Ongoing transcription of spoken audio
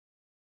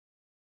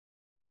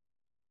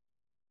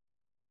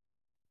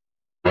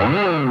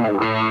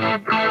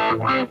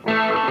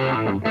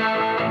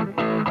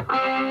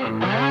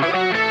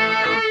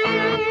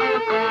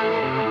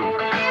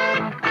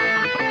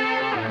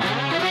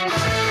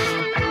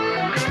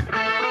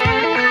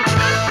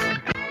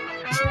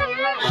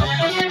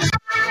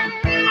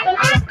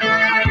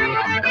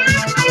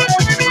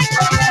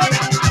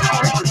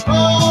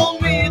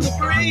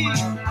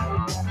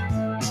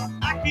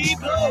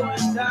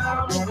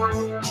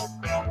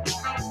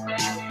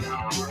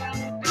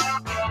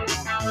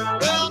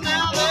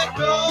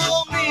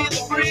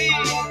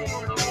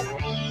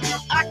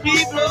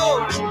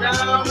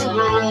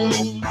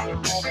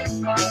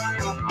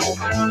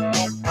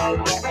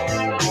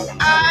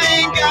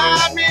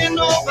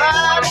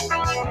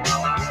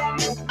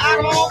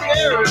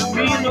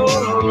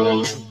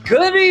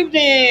Good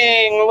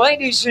evening,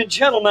 ladies and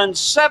gentlemen.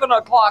 7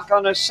 o'clock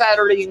on a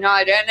Saturday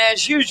night, and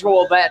as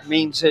usual, that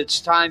means it's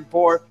time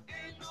for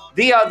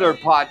The Other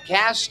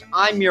Podcast.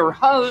 I'm your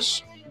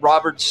host,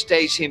 Robert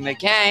Stacy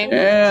McCain.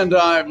 And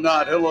I'm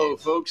not. Hello,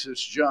 folks.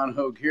 It's John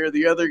Hoge here,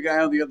 the other guy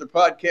on The Other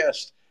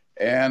Podcast.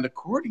 And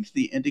according to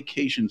the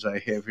indications I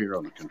have here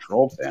on the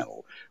control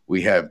panel,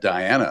 we have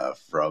Dianna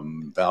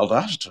from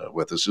Valdosta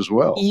with us as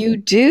well. You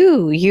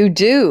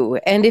do.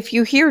 And if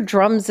you hear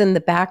drums in the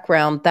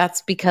background,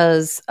 that's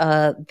because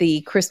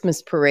the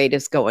Christmas parade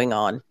is going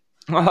on.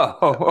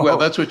 Oh. Well,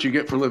 that's what you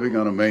get for living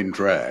on a main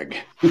drag.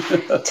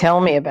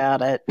 Tell me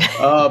about it.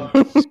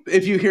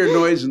 If you hear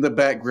noise in the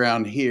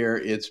background here,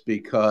 it's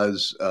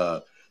because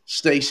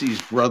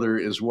Stacy's brother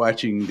is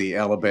watching the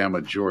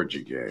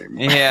Alabama-Georgia game.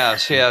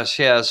 Yes.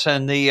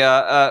 And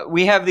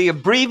we have the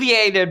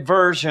abbreviated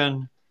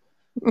version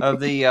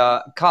of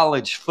the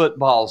college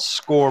football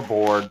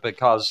scoreboard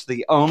because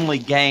the only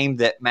game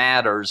that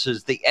matters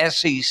is the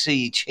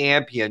SEC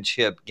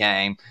championship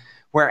game,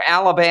 where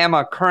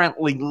Alabama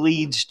currently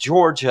leads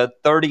Georgia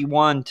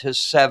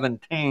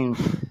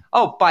 31-17.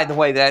 Oh, by the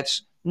way,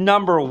 that's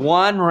number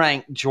 1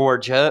 ranked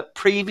Georgia,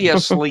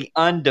 previously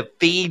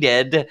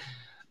undefeated.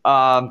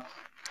 And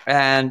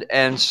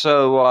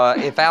so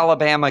if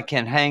Alabama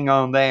can hang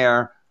on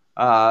there,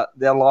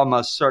 they'll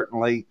almost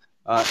certainly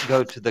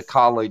go to the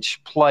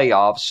college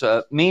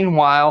playoffs.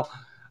 Meanwhile,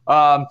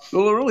 well, it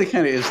really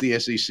kind of is the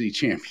SEC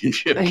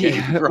championship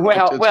game.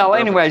 Right?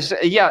 Anyways,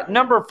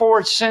 number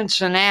 4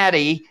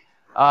 Cincinnati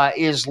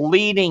is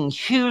leading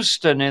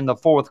Houston in the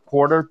fourth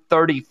quarter,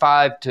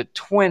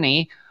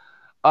 35-20.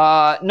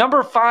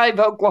 Number 5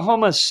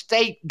 Oklahoma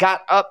State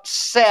got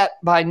upset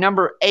by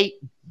number 8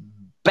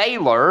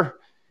 Baylor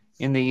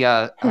in the,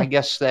 I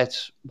guess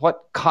that's,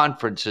 what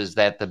conference is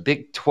that? The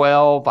Big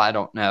 12? I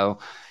don't know.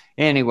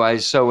 Anyway,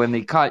 so in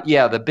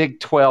the Big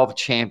 12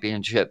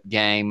 championship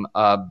game,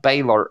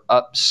 Baylor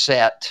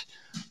upset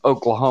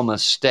Oklahoma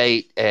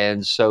State,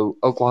 and so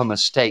Oklahoma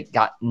State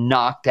got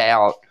knocked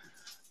out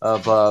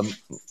of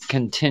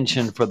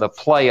contention for the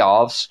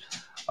playoffs.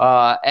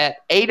 At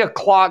 8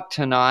 o'clock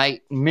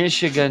tonight,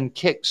 Michigan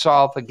kicks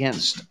off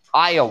against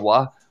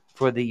Iowa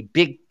for the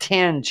Big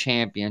Ten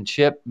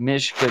championship.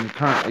 Michigan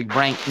currently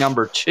ranked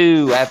number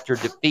 2 after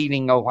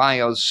defeating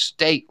Ohio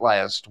State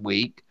last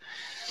week.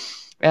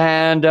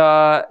 And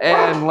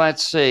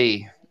let's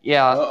see.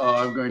 Yeah.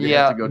 I'm going to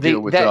have to go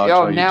deal with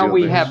dogs. Now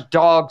we have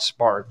dogs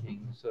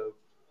barking. So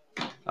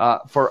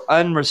for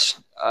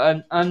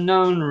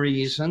unknown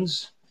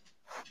reasons.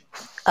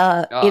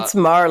 It's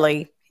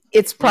Marley.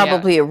 It's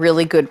probably a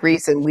really good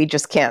reason. We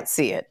just can't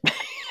see it.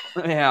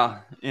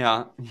 Yeah.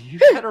 You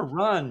better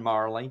run,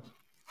 Marley.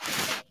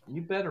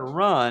 You better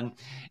run.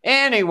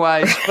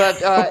 Anyways,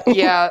 but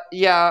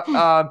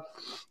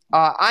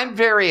I'm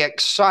very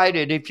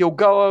excited. If you'll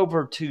go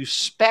over to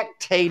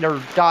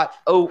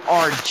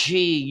spectator.org,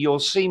 you'll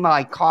see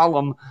my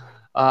column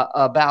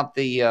about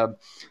the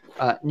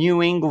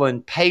New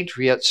England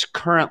Patriots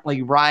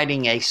currently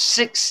riding a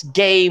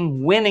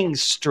 6-game winning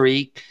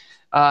streak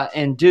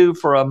and due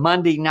for a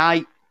Monday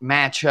night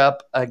matchup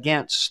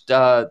against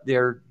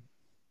their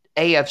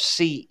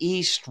AFC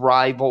East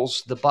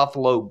rivals, the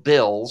Buffalo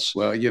Bills.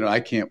 Well, I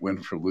can't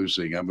win for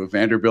losing. I'm a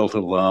Vanderbilt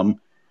alum.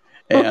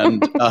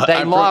 And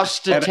they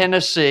lost to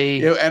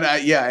Tennessee. And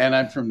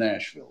I'm from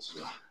Nashville.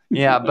 So.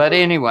 Yeah, but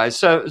anyway,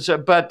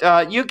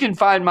 but you can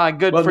find my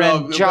good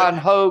friend John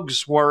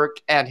Hoge's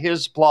work at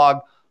his blog,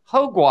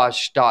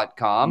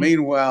 Hogwash.com.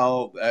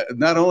 Meanwhile,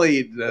 not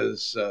only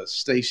does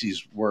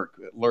Stacy's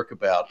work lurk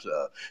about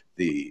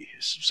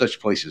such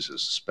places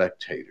as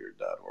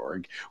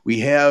Spectator.org,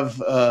 we have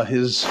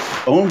his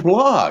own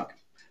blog,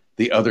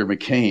 The Other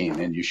McCain,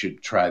 and you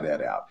should try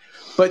that out.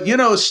 But,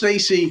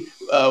 Stacy,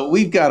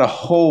 we've got a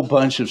whole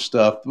bunch of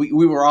stuff.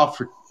 We were off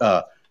for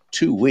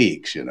 2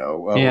 weeks, We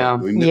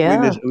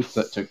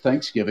took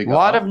Thanksgiving off. A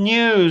lot of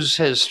news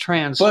has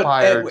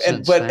transpired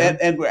since then.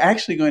 And we're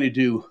actually going to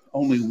do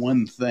only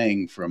one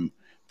thing from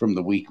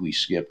the week we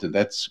skipped, and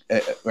that's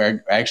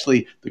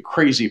actually the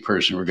crazy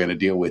person we're going to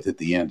deal with at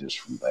the end is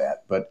from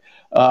that. But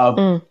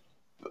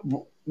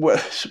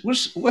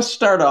let's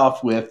start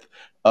off with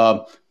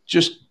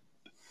just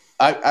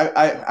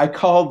I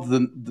called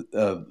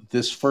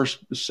this first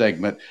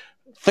segment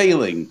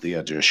 "Failing the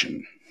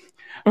Audition,"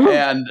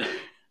 and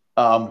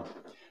Um,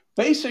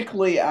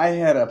 Basically, I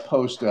had a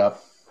post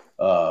up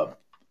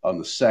on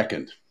the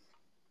second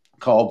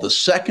called the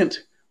Second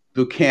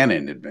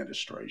Buchanan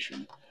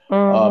Administration. Um,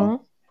 Mm-hmm.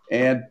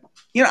 and,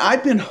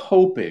 I've been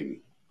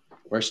hoping,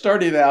 or I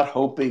started out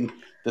hoping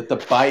that the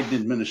Biden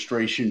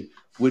administration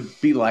would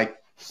be like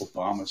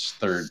Obama's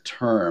third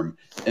term.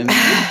 And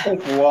it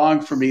wouldn't take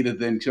long for me to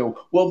then go,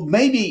 well,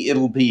 maybe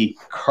it'll be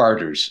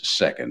Carter's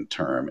second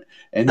term.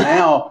 And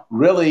now,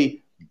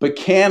 really,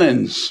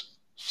 Buchanan's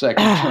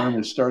second term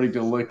is starting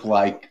to look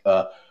like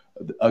a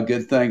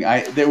good thing.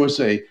 There was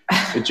a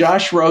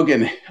Josh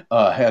Rogan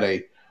had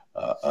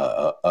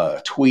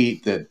a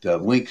tweet that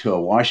linked to a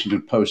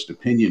Washington Post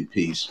opinion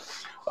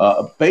piece.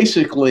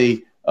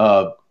 Basically,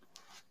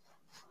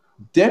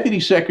 Deputy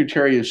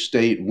Secretary of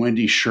State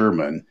Wendy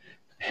Sherman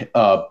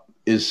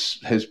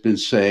has been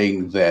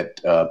saying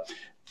that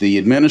the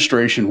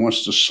administration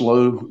wants to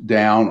slow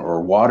down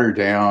or water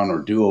down or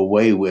do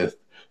away with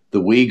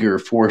the Uyghur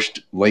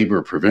Forced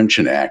Labor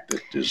Prevention Act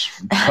that is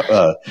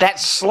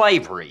That's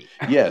slavery.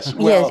 yes,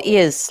 Yes, it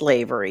is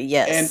slavery. and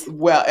Yes.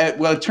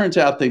 it turns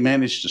out they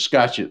managed to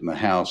scotch it in the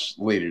House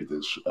later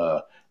this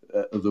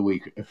the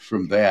week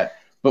from that.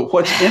 But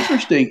what's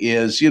interesting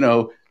is,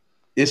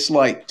 it's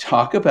like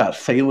talk about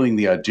failing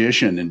the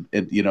audition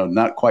and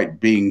not quite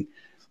being.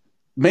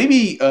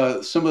 Maybe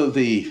some of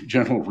the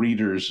gentle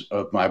readers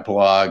of my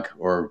blog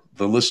or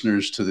the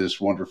listeners to this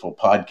wonderful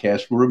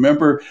podcast will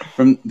remember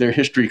from their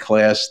history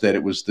class that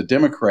it was the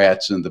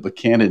Democrats and the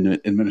Buchanan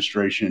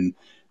administration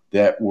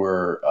that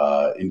were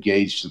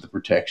engaged in the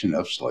protection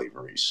of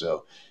slavery.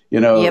 So,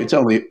 Yep.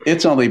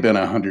 it's only been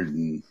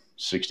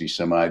 160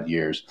 some odd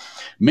years.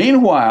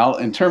 Meanwhile,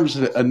 in terms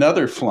of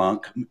another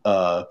flunk,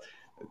 uh,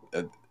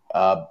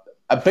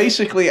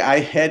 basically, I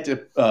had to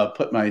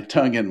put my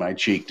tongue in my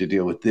cheek to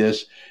deal with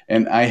this,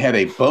 and I had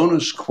a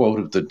bonus quote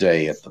of the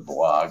day at the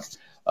blog.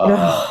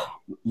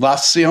 La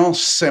science,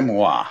 c'est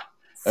moi.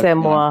 C'est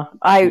moi.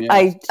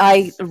 Yes.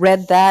 I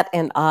read that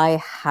and I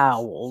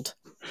howled.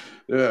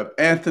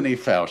 Anthony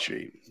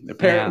Fauci.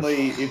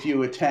 Apparently, if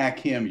you attack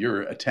him,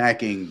 you're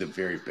attacking the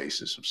very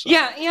basis of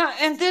science. Yeah,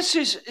 and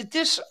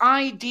this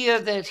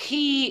idea that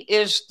he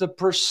is the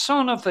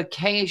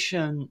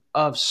personification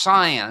of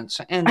science,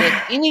 and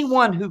that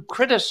anyone who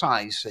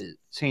criticizes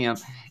him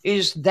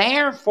is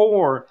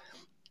therefore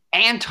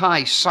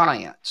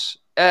anti-science.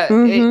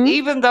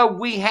 Even though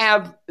we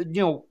have,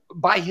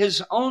 by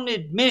his own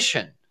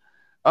admission,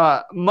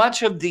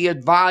 much of the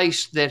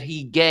advice that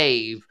he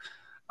gave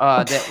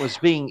that was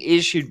being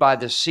issued by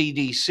the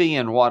CDC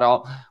and what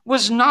all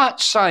was not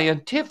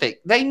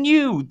scientific. They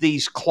knew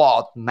these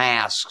cloth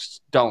masks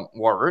don't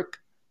work.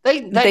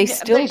 They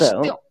still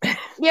don't.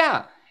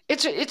 Yeah,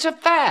 it's a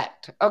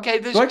fact. Okay,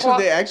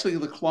 actually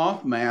the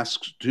cloth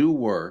masks do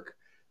work.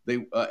 They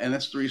and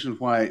that's the reason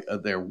why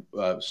they're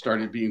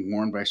started being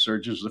worn by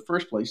surgeons in the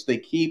first place. They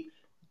keep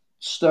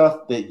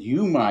stuff that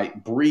you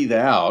might breathe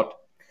out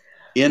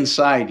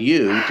inside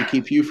you to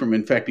keep you from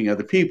infecting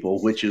other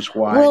people, which is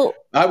why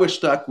I was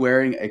stuck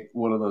wearing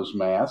one of those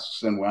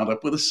masks and wound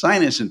up with a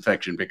sinus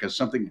infection because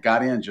something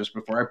got in just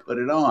before I put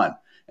it on.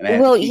 And I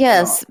had to keep it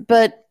on.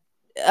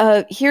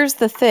 But here's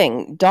the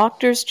thing.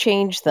 Doctors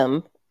change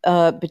them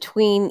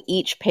between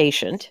each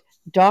patient.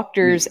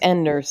 Doctors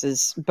and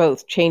nurses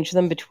both change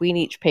them between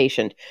each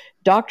patient.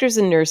 Doctors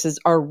and nurses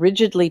are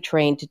rigidly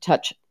trained to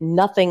touch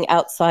nothing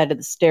outside of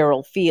the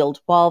sterile field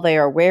while they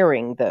are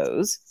wearing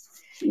those.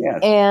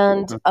 Yes.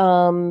 And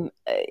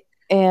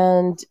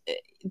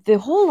the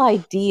whole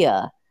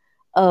idea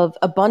of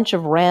a bunch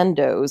of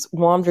randos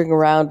wandering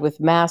around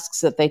with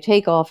masks that they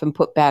take off and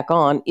put back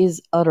on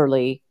is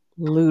utterly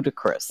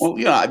ludicrous. Well,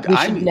 yeah, we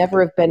should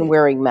never have been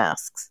wearing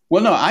masks.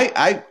 Well, no,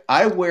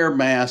 I wear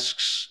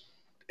masks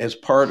as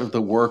part of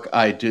the work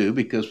I do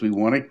because we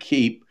want to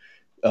keep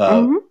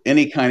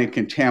any kind of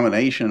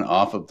contamination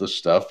off of the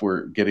stuff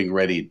we're getting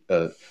ready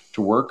to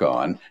work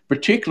on,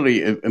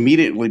 particularly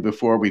immediately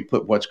before we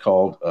put what's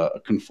called a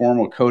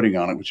conformal coating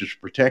on it, which is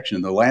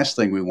protection. The last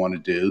thing we want to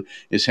do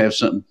is have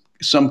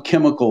some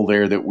chemical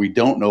there that we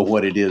don't know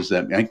what it is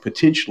that might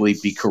potentially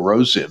be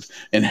corrosive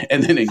and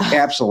then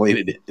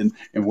encapsulated it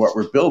in what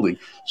we're building.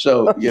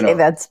 So,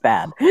 that's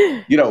bad.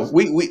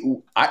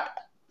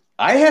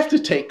 I have to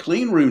take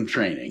clean room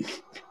training.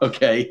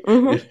 Okay.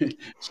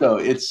 So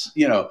it's,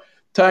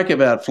 talk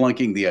about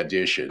flunking the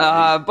audition.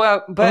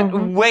 But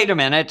wait a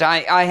minute.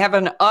 I have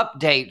an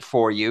update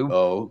for you.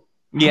 Oh.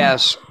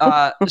 Yes.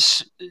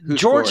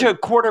 Georgia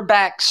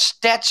quarterback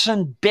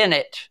Stetson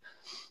Bennett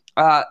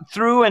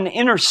threw an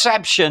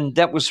interception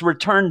that was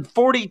returned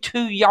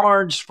 42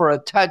 yards for a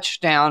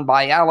touchdown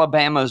by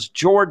Alabama's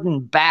Jordan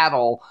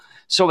Battle.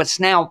 So it's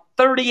now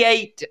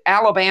 38.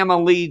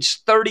 Alabama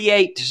leads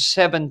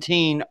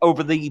 38-17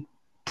 over the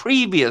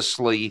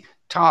previously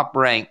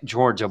top-ranked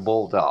Georgia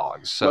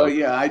Bulldogs. So,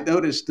 I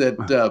noticed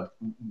that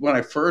when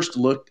I first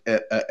looked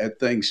at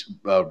things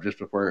just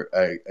before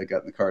I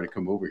got in the car to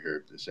come over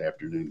here this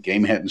afternoon,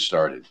 game hadn't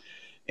started.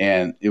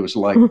 and it was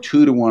like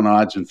 2-1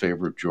 odds in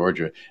favor of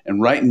Georgia.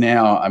 And right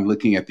now, I'm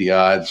looking at the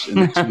odds, and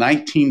it's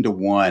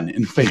 19-1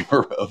 in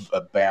favor of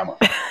Bama.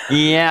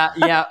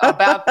 Yeah.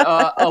 About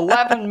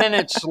 11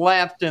 minutes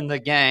left in the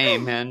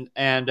game, and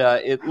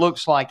it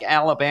looks like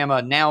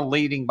Alabama now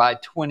leading by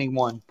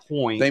 21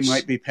 points. They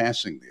might be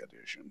passing the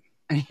audition.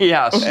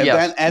 Yes.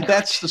 And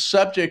that's the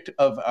subject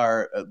of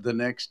our the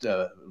next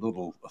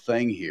little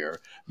thing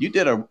here. You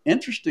did an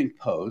interesting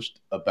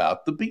post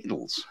about the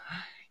Beatles.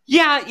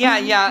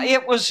 Yeah.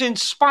 It was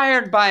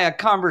inspired by a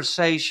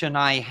conversation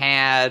I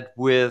had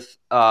with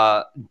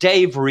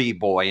Dave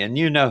Reboy, and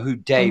you know who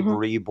Dave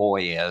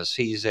Reboy is.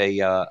 He's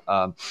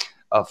a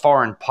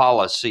foreign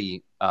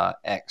policy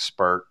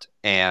expert,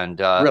 and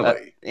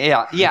really,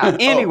 yeah.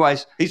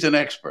 Anyways, he's an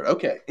expert.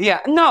 Okay, yeah,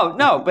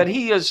 no, but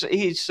he is.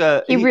 He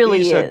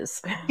really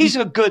is. He's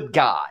a good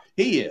guy.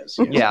 He is.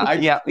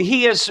 Yes. Yeah.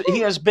 He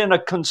has been a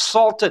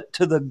consultant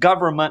to the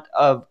government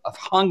of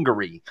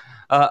Hungary,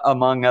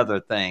 among other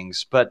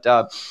things. But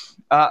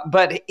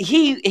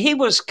he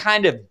was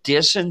kind of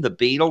dissing the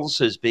Beatles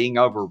as being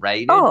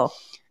overrated. Oh.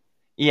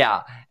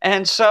 Yeah.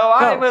 And so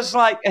I was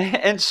like,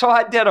 and so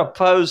I did a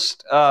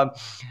post.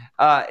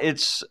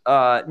 It's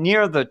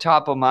near the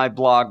top of my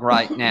blog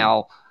right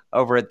now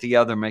over at the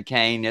other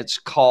McCain. It's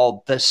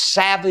called The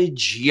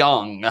Savage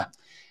Young.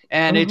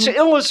 And it's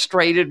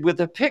illustrated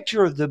with a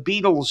picture of the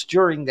Beatles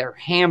during their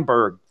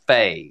Hamburg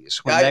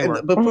phase.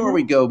 Before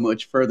we go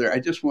much further, I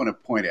just want to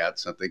point out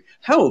something.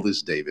 How old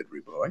is David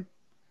Reboy?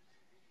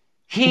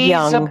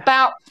 He's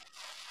about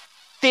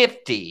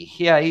 50.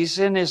 Yeah, he's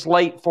in his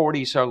late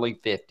 40s, early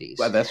 50s.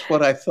 Well, that's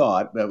what I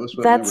thought. That was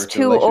what that's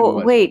too old.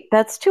 was. Wait,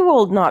 that's too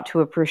old not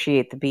to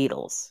appreciate the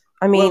Beatles.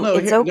 I mean,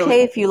 it's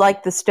okay if you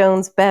like the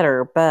Stones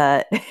better,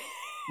 but...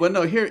 Well,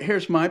 no,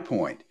 here's my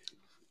point.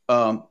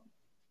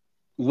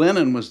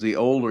 Lennon was the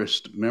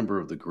oldest member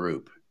of the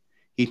group.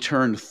 He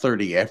turned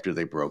 30 after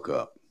they broke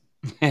up.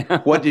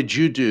 What did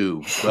you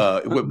do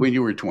when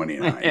you were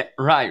 29?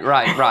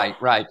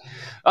 Right.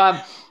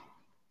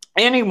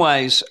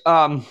 Anyways,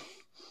 but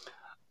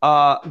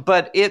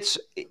it's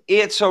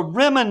a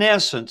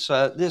reminiscence.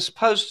 This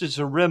post is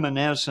a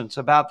reminiscence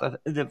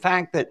about the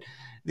fact that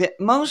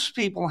most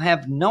people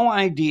have no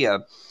idea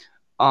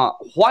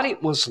what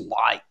it was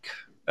like.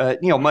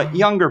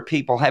 Younger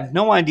people have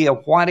no idea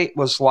what it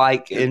was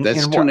like.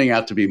 That's turning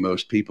out to be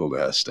most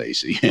people,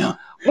 Stacy. Yeah.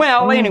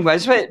 Well,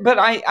 anyways, but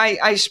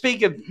I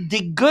speak of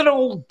the good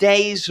old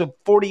days of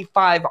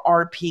 45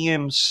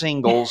 RPM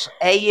singles,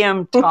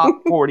 AM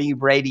Top 40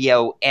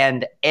 radio,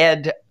 and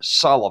Ed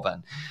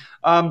Sullivan.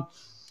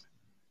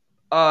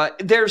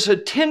 There's a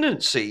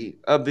tendency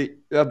of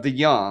the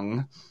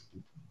young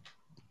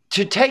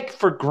to take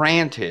for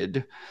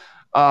granted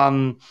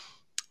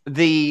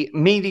the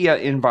media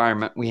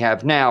environment we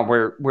have now,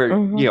 where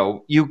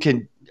you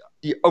can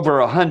over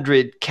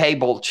 100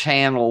 cable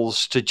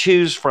channels to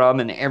choose from,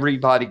 and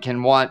everybody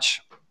can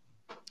watch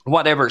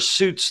whatever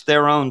suits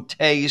their own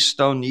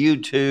taste on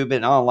YouTube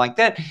and all like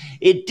that.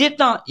 It did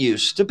not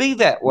used to be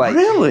that way.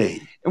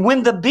 Really?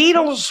 When the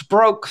Beatles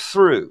broke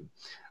through,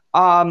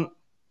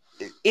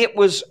 it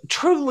was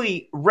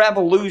truly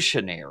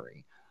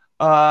revolutionary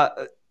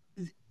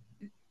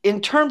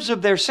in terms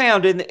of their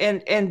sound,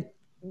 and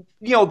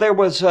there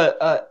was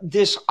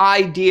this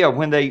idea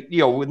when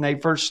they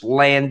first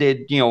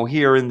landed,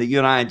 here in the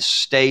United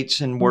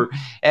States, and were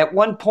at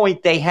one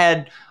point they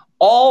had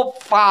all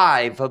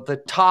 5 of the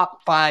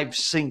top 5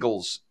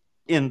 singles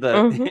in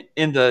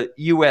the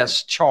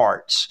U.S.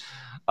 charts,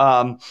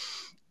 and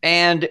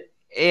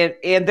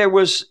there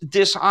was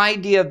this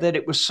idea that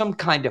it was some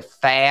kind of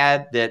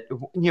fad that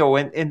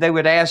and they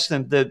would ask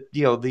them the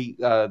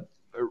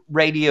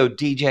radio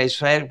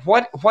DJs,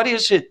 what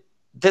is it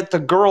that the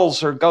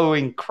girls are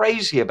going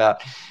crazy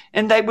about?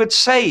 And they would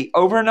say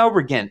over and over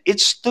again,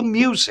 it's the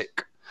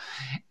music.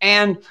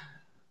 And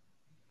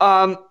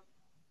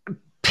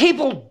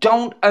people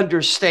don't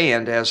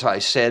understand, as I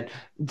said,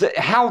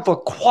 how the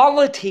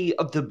quality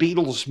of the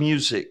Beatles'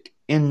 music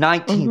in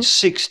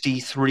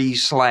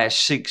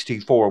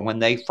 1963/64, when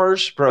they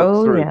first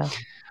broke through,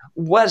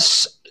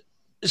 was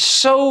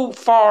so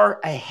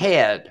far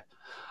ahead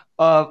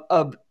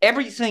of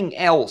everything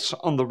else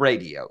on the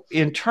radio,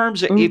 in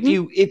terms of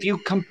if you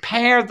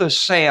compare the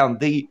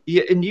sound,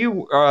 and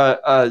you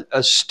are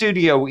a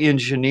studio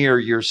engineer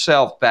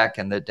yourself back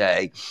in the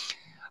day,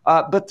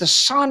 but the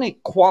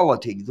sonic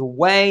quality, the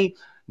way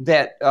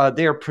that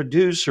their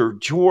producer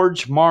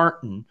George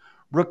Martin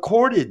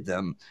recorded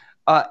them,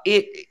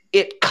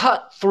 it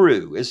cut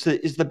through is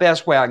the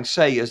best way I can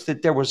say, is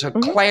that there was a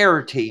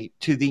clarity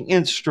to the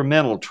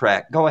instrumental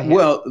track. Go ahead.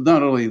 Well,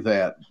 not only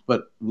that,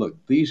 but look,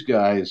 these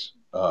guys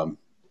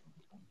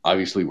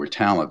obviously were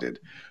talented,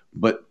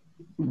 but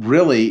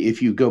really,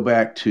 if you go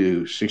back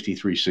to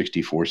 63,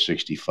 64,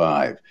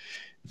 65,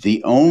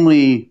 the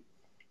only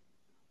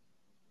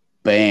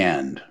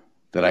band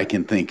that I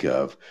can think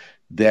of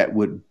that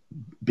would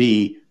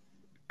be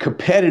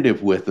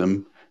competitive with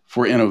them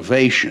for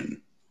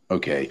innovation,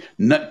 okay,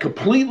 not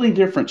completely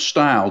different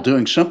style,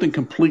 doing something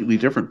completely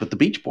different, but the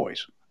Beach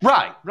Boys.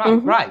 Right.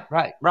 Mm-hmm.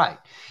 Right.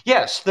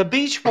 Yes, the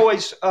Beach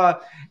Boys.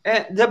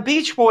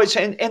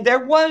 And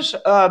there was,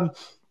 and I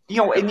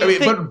you mean,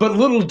 think, but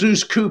Little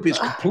Deuce Coupe is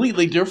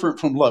completely different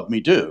from Love Me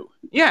Do.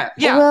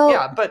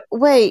 Well, but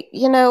wait,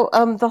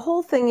 the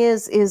whole thing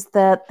is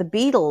that the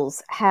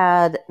Beatles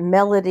had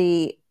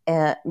melody,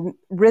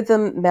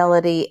 rhythm,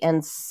 melody,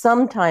 and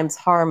sometimes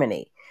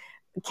harmony.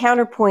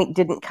 Counterpoint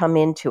didn't come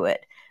into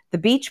it. The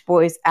Beach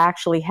Boys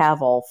actually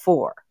have all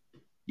four.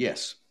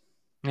 Yes.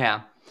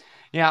 yeah,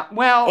 yeah.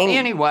 Well, And,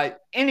 anyways,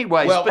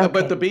 Well, but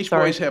but okay,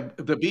 sorry.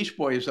 The Beach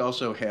Boys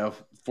also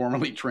have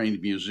formally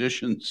trained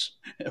musicians,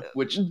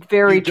 which you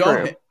Very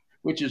don't, true.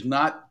 which is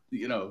not,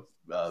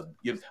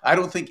 I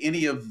don't think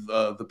any of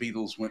the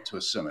Beatles went to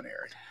a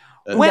seminary.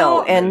 No,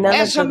 well, and none of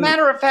as a them.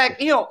 matter of fact,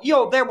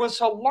 there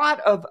was a lot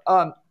of,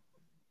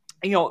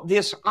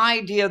 this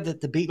idea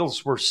that the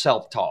Beatles were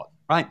self-taught,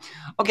 right?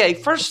 Okay,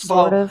 first of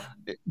Sort all, of.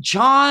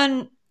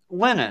 John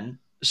Lennon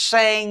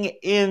sang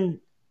in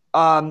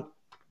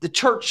the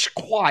church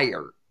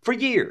choir for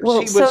years.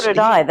 Well, so did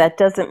I. That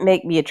doesn't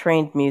make me a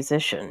trained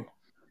musician.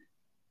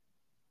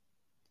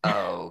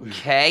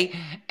 Okay,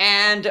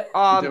 and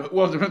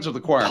Well, it depends on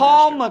the choir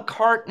Paul master.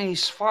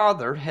 McCartney's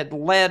father had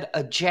led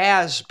a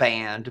jazz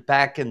band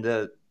back in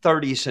the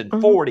 30s and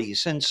Mm-hmm.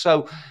 40s, and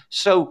so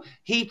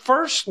he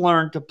first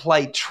learned to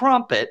play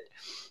trumpet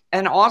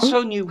and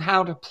also knew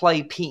how to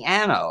play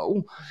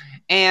piano.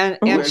 And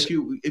Well, and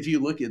if you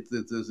look at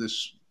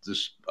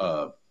this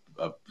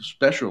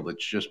special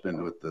that's just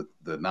been with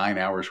the 9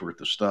 hours worth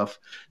of stuff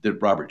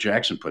that Robert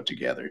Jackson put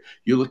together,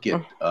 you look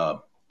at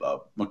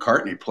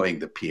McCartney playing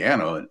the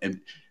piano, and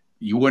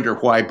you wonder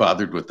why he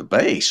bothered with the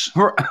bass.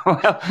 well,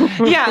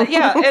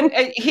 yeah, and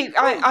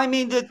I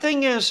mean, the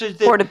thing is that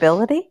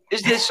Portability?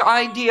 is this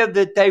idea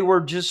that they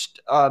were just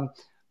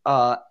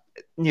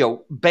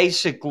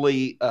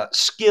basically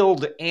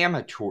skilled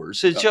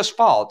amateurs. It's just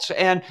false.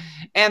 And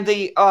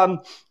the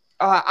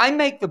I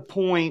make the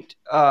point,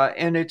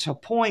 and it's a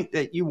point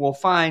that you will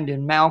find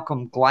in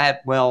Malcolm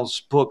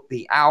Gladwell's book,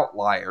 The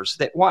Outliers,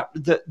 that what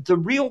the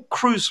real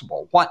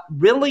crucible, what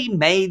really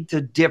made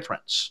the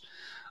difference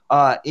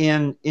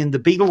in the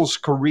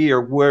Beatles'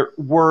 career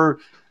were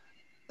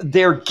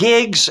their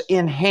gigs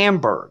in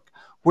Hamburg,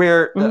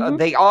 where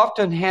they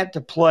often had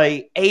to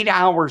play 8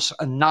 hours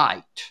a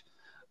night.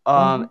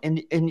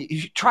 And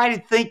you try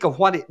to think of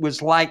what it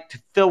was like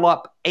to fill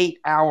up 8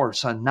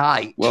 hours a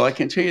night. Well, I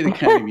can tell you the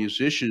kind of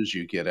musicians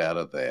you get out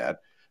of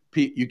that.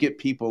 You get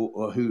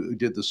people who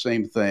did the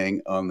same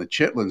thing on the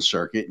Chitlin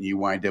circuit, and you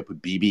wind up with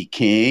B.B.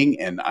 King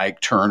and Ike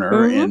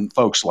Turner and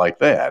folks like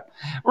that.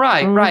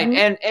 Right.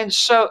 And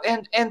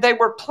they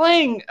were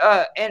playing,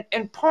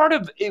 and part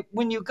of it,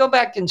 when you go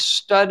back and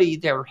study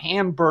their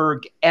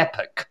Hamburg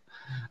epic,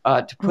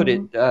 to put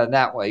it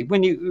that way,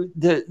 when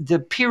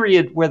the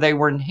period where they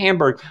were in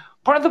Hamburg,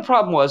 part of the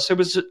problem was there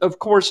was, of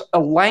course, a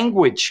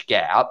language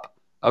gap.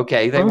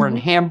 Okay, they were in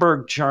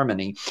Hamburg,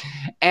 Germany,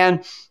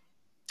 and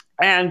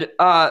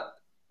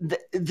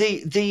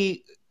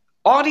the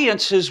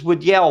audiences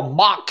would yell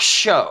 "mock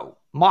show,"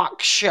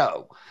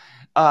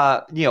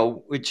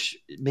 which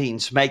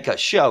means make a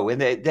show, and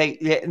they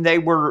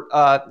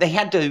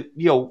had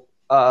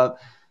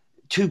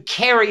to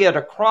carry it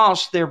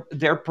across.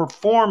 Their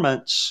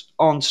performance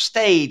on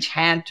stage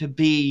had to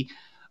be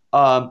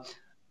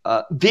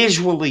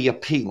visually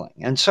appealing,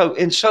 and so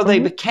they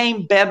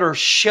became better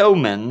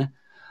showmen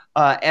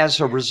as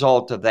a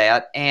result of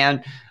that,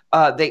 and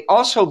they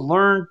also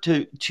learned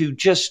to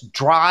just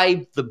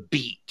drive the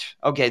beat.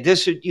 Okay,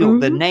 this is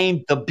the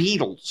name the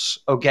Beatles.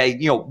 Okay,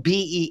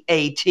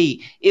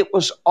 BEAT. It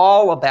was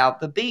all about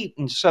the beat,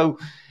 and so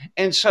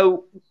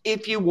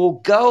if you will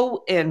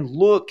go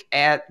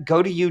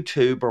to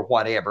YouTube or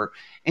whatever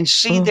and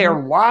see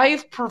their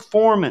live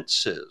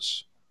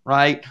performances,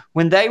 right,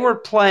 when they were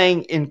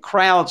playing in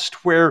crowds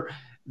where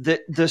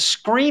the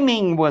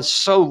screaming was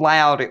so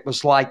loud it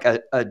was like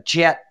a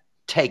jet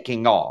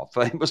taking off.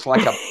 It was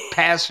like a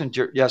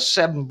passenger,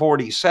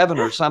 747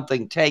 or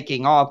something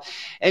taking off.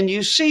 And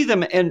you see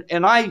them,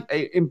 and I,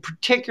 in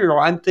particular,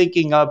 I'm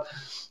thinking of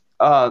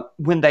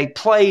when they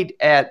played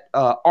at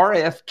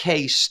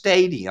RFK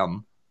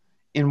Stadium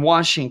in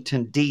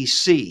Washington,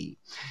 D.C.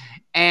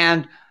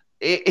 And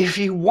if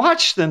you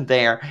watch them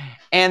there,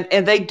 and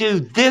they do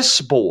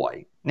This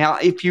Boy. Now,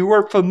 if you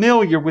are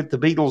familiar with the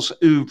Beatles'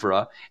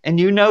 oeuvre, and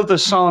you know the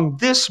song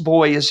This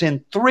Boy is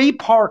in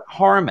 3-part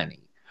harmony,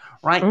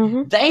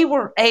 right? They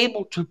were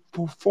able to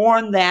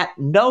perform that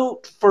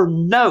note for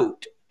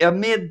note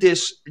amid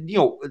this,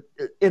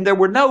 and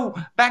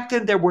back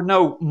then there were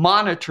no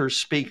monitor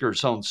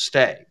speakers on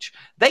stage.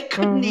 They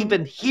couldn't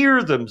even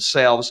hear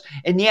themselves,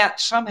 and yet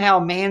somehow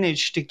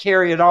managed to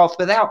carry it off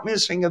without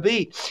missing a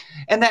beat.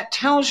 And that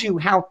tells you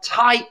how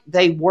tight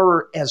they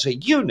were as a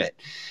unit.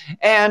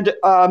 And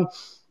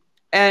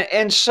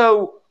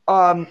so,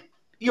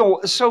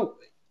 so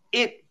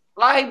it,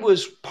 I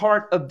was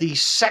part of the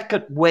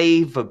second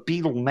wave of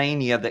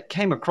Beatlemania that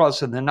came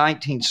across in the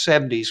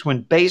 1970s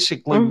when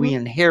basically we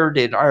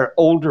inherited our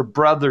older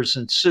brothers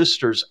and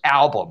sisters'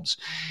 albums.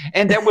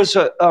 And there was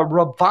a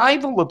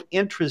revival of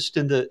interest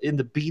in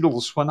the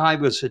Beatles when I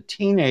was a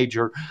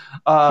teenager.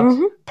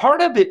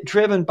 Part of it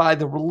driven by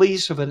the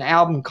release of an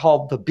album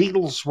called The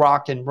Beatles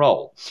Rock and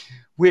Roll,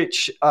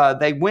 which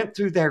they went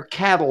through their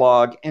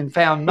catalog and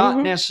found not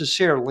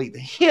necessarily the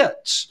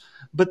hits,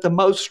 but the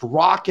most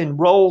rock and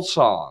roll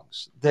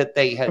songs that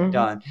they had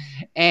done.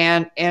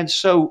 And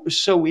so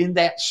in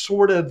that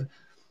sort of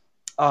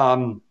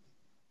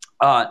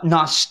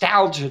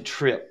nostalgia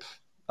trip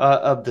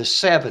of the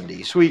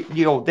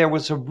 70s, there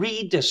was a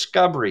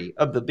rediscovery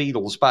of the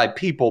Beatles by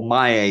people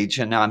my age,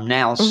 and I'm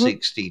now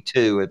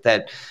 62, if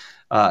that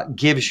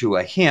gives you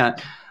a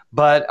hint.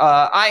 But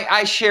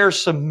I share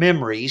some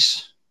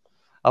memories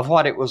of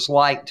what it was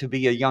like to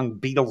be a young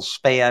Beatles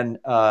fan,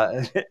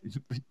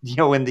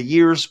 in the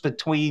years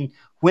between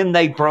when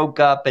they broke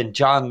up and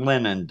John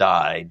Lennon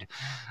died.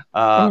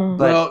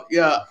 Well,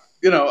 yeah,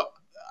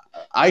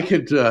 I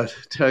could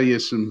tell you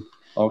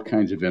all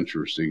kinds of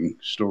interesting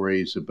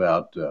stories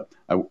about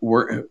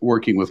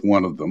working with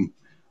one of them.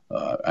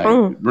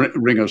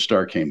 Ringo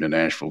Starr came to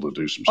Nashville to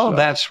do some stuff. Oh,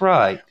 that's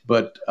right.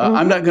 But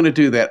I'm not going to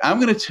do that.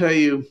 I'm going to tell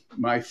you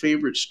my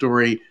favorite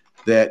story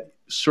that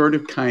sort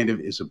of kind of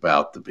is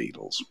about the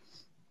Beatles.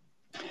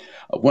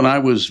 When I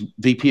was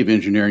VP of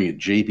engineering at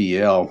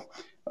JBL,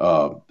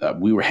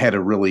 we had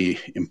a really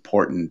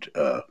important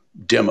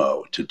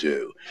demo to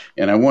do,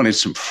 and I wanted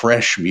some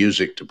fresh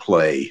music to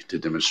play to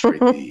demonstrate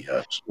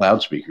the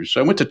loudspeakers.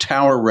 So I went to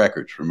Tower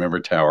Records. Remember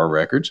Tower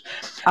Records?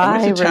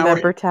 I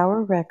remember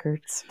Tower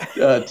Records.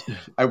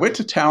 I went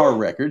to Tower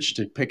Records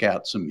to pick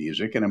out some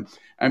music, and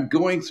I'm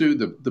going through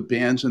the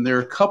bands, and there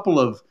are a couple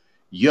of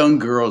young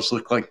girls,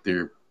 look like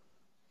they're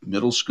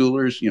middle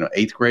schoolers,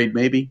 8th grade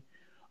maybe,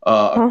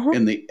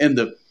 in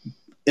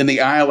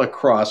the aisle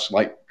across,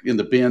 like in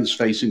the bins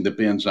facing the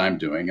bins I'm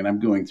doing, and I'm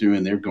going through,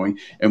 and they're going,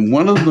 and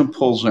one of them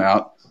pulls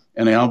out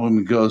an album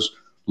and goes,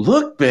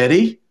 "Look,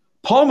 Betty,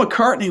 Paul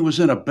McCartney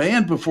was in a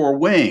band before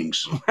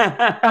Wings."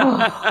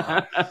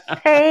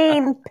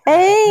 Pain.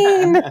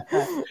 And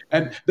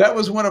that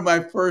was one of my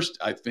first.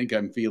 I think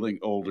I'm feeling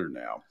older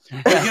now.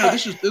 But,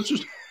 this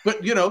was,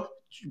 but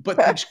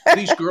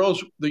these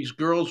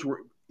girls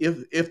were.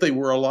 If they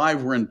were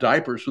alive, were in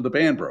diapers when the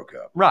band broke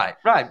up. Right.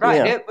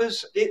 Yeah.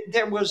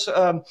 There was,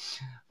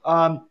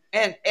 and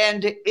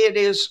it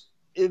is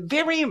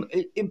very,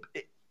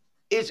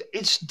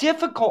 it's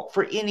difficult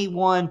for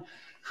anyone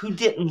who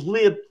didn't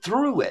live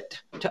through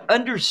it to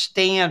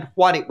understand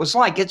what it was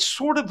like. It's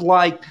sort of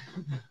like,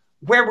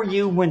 where were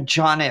you when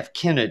John F.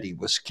 Kennedy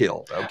was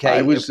killed? Okay,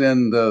 I was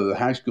in the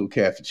high school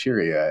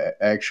cafeteria,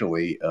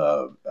 actually,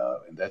 and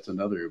that's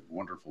another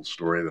wonderful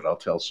story that I'll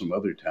tell some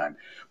other time.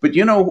 But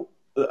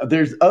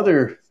there's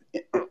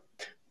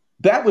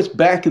that was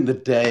back in the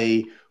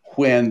day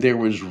when there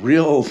was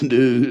real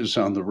news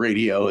on the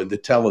radio and the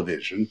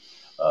television.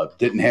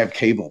 Didn't have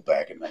cable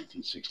back in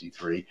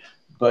 1963.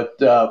 But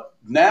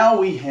now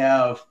we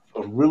have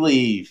a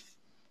really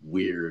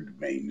weird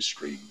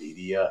mainstream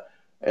media.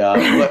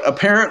 But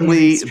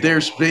apparently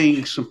there's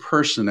being some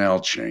personnel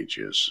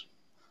changes.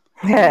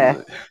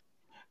 And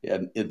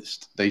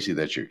Stacy,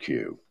 that's your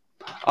cue.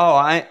 Oh,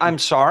 I'm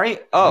sorry.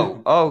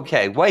 Oh,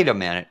 okay. Wait a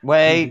minute.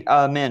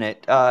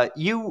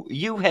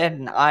 You had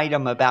an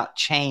item about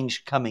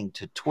change coming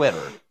to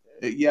Twitter.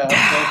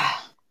 Yeah.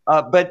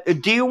 But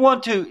do you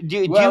want to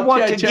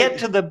get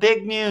to the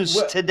big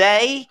news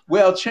today?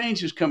 Well,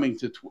 change is coming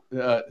to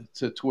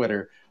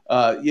Twitter.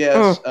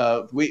 Yes.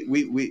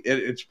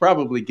 It's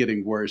probably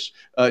getting worse.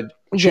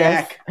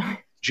 Jack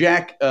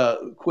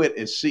quit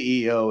as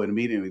CEO, and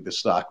immediately the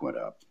stock went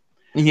up.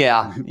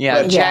 Yeah.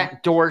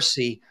 Jack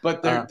Dorsey.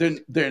 But their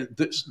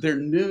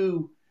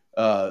new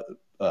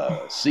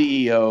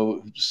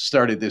CEO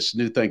started this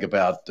new thing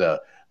about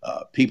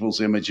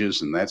people's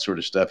images and that sort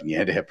of stuff, and you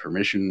had to have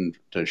permission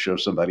to show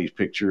somebody's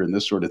picture and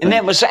this sort of thing. And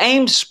it was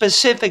aimed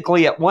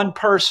specifically at one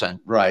person,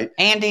 right?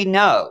 Andy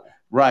No.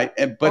 Right,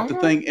 but the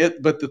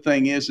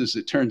thing is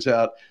it turns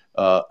out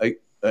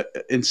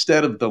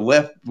instead of the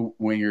left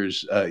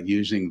wingers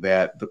using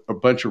that, a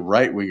bunch of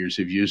right wingers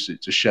have used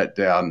it to shut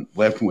down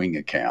left wing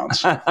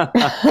accounts. So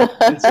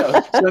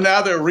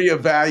now they're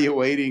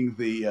reevaluating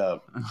the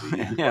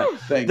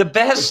thing. The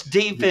best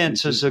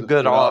defense is a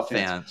good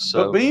offense.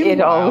 So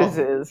it always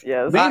is.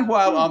 Yes.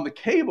 Meanwhile, on the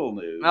cable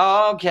news.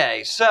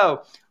 Okay,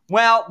 so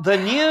the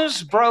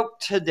news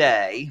broke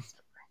today.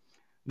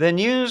 That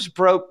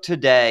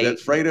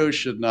Fredo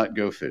should not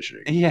go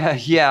fishing.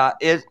 Yeah.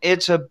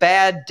 It's a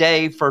bad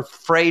day for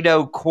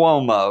Fredo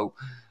Cuomo.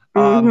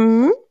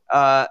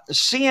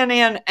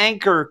 CNN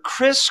anchor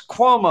Chris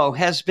Cuomo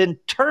has been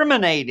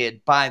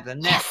terminated by the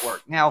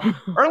network. Now,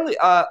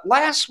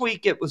 last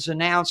week it was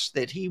announced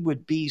that he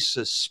would be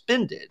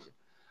suspended.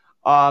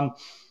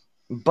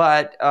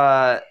 But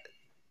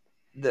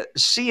the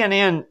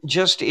CNN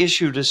just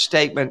issued a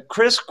statement.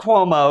 Chris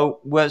Cuomo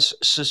was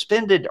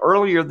suspended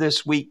earlier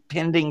this week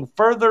pending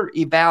further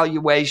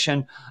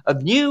evaluation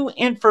of new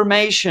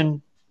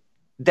information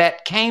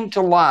that came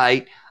to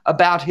light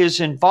about his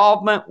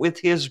involvement with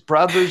his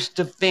brother's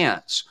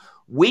defense.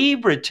 We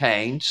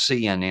retained,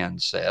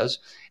 CNN says,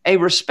 a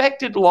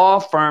respected law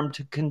firm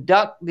to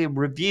conduct the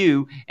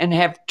review and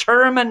have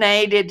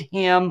terminated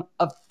him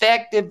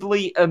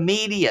effectively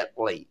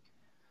immediately.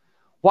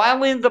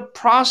 While in the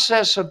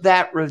process of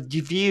that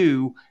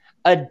review,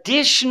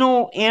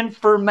 additional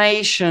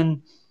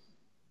information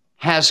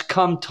has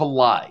come to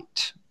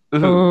light.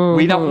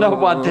 We don't know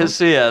what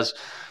this is,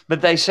 but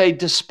they say,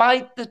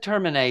 despite the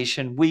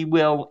termination, we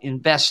will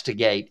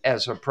investigate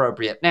as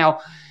appropriate.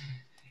 Now,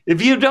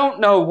 if you don't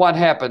know what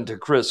happened to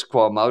Chris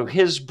Cuomo,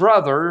 his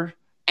brother,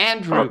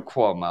 Andrew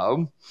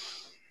Cuomo,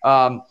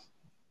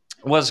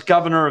 was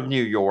governor of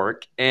New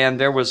York, and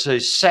there was a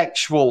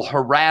sexual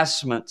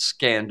harassment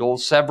scandal.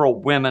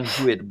 Several women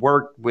who had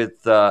worked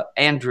with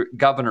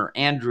Governor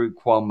Andrew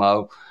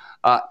Cuomo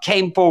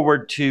came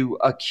forward to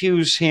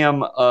accuse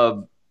him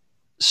of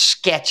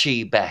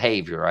sketchy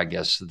behavior, I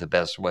guess is the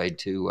best way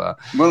to.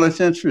 Well, it's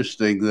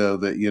interesting though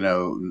that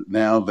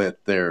now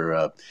that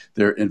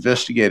they're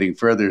investigating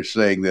further,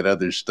 saying that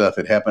other stuff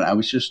had happened. I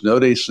was just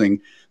noticing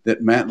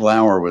that Matt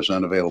Lauer was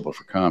unavailable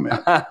for comment.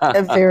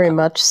 Very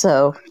much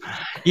so.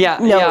 Yeah.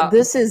 No, yeah.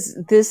 this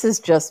is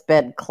just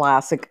been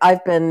classic.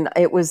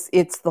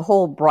 It's the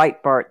whole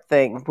Breitbart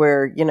thing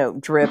where,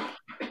 drip,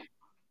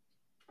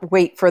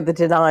 wait for the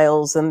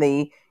denials and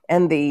the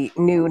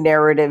new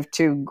narrative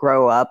to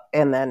grow up,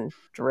 and then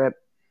drip.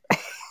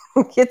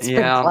 It's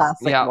been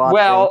classic watching.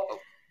 Well,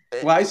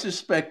 I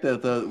suspect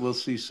that we'll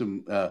see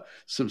some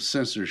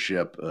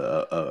censorship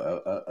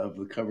of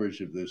the coverage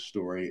of this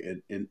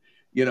story, and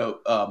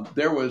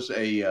there was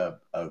a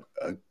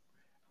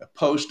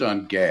post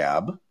on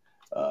Gab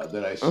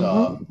that I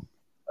saw.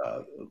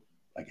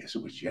 I guess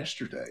it was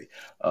yesterday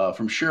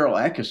from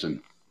Cheryl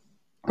Atkinson.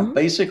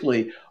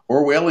 Basically,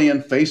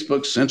 Orwellian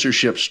Facebook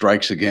censorship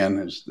strikes again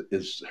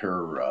is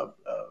her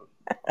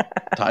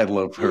title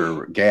of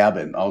her Gab,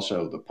 and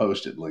also the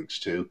post it links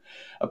to.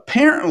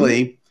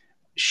 Apparently,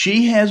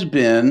 she has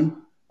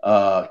been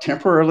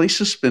temporarily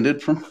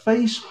suspended from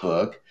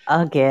Facebook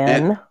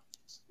again.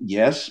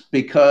 Yes,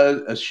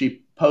 because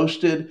she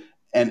posted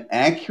an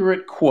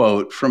accurate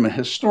quote from a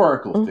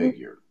historical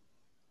figure.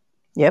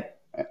 Yep.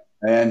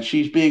 And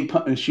she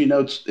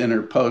notes in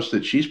her post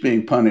that she's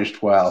being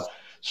punished while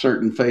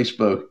certain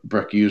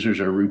Facebook users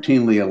are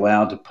routinely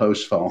allowed to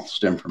post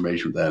false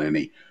information without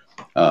any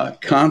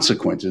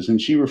consequences.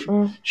 And she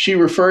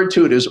referred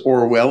to it as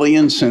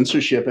Orwellian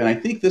censorship. And I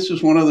think this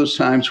is one of those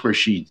times where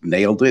she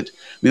nailed it.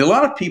 I mean, a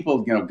lot of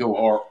people,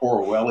 go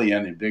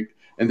Orwellian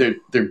and they're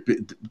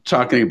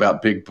talking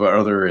about Big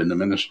Brother and the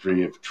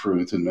Ministry of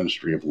Truth and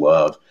Ministry of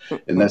Love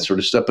and that sort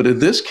of stuff. But in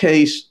this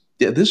case,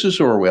 this is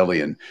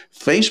Orwellian.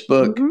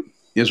 Facebook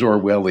is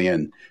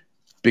Orwellian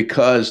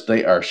because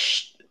they are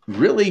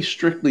really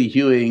strictly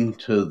hewing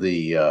to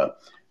the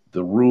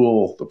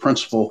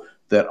principle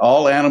that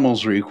all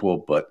animals are equal,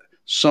 but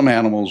some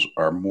animals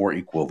are more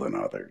equal than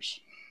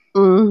others.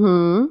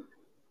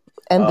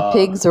 And the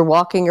pigs are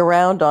walking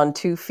around on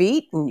 2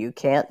 feet, and you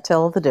can't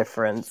tell the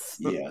difference.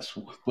 Yes,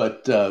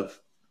 but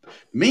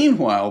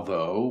meanwhile,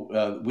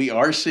 though, we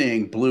are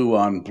seeing blue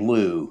on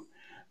blue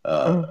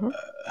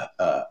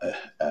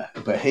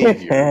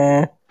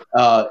behavior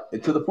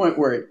to the point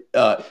where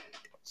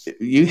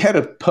you had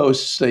a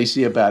post,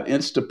 Stacy, about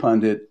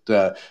Instapundit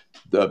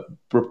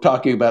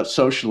talking about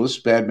socialists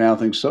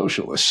bad-mouthing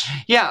socialists.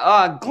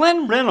 Yeah,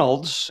 Glenn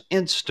Reynolds,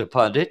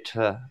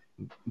 Instapundit,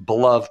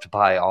 beloved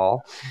by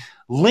all,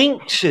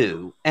 linked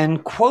to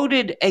and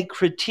quoted a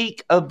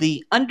critique of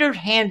the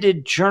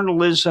underhanded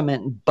journalism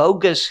and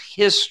bogus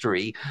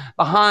history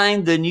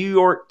behind the New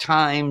York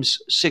Times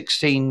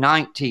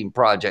 1619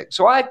 project.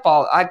 So I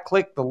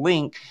clicked the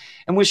link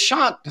and was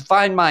shocked to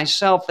find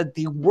myself at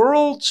the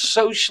World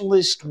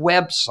Socialist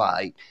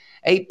website,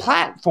 a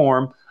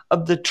platform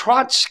of the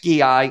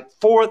Trotskyite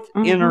Fourth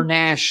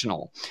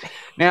International.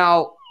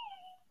 Now,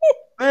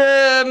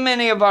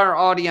 many of our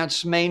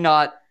audience may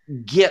not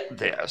get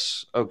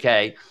this,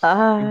 okay?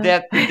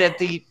 That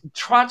the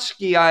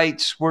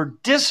Trotskyites were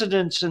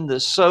dissidents in the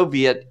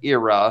Soviet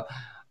era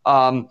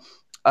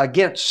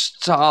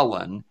against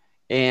Stalin,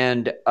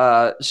 and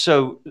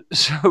so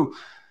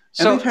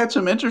they've had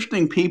some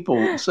interesting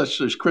people,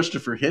 such as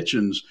Christopher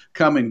Hitchens,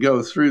 come and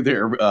go through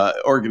their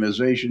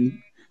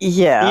organization.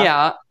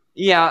 Yeah.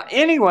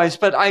 Anyways,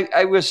 but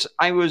I was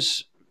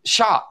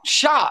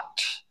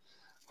shocked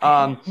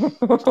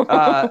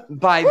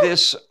by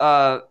this.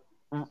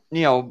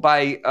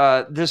 By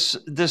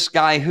this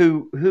guy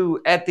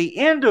who at the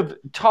end of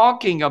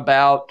talking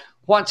about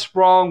what's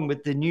wrong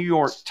with the New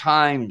York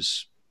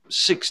Times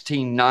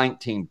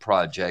 1619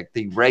 project,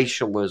 the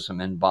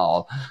racialism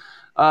involved,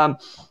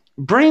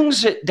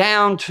 brings it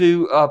down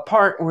to a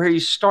part where he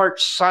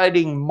starts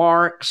citing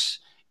Marx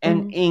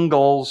and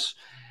Engels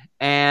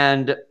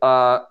and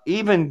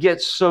even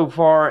gets so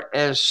far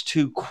as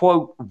to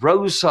quote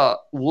Rosa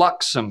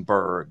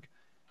Luxemburg.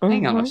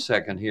 Hang on a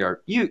second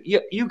here.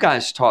 You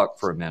guys talk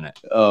for a minute.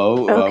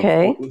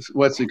 Okay.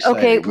 What's exciting?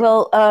 Okay,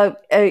 well,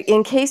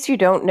 in case you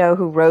don't know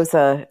who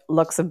Rosa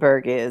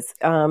Luxemburg is,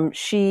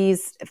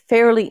 she's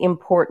fairly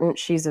important.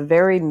 She's a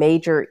very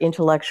major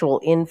intellectual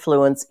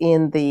influence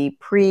in the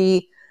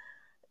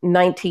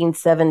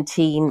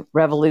pre-1917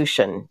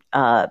 revolution.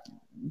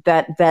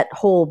 That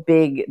whole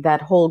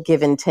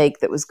give and take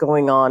that was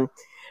going on.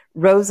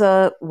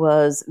 Rosa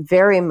was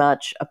very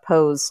much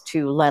opposed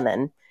to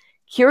Lenin.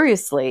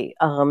 Curiously,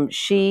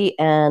 she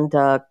and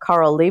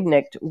Karl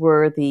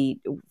Liebknecht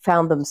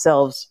found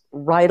themselves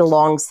right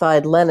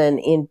alongside Lenin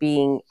in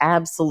being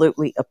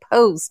absolutely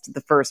opposed to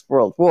the First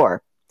World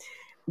War,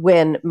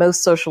 when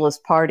most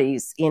socialist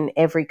parties in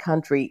every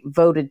country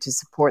voted to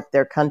support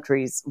their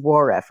country's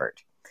war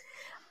effort.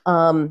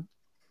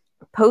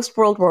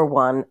 Post-World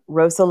War I,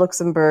 Rosa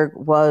Luxemburg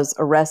was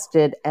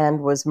arrested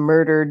and was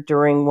murdered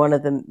during one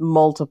of the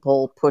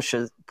multiple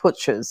putsches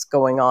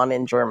going on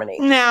in Germany.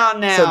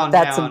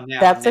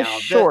 That's a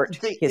short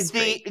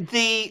history.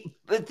 The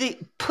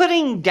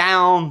putting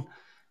down,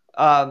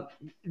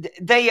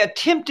 they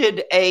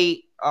attempted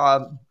a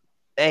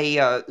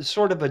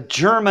sort of a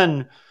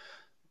German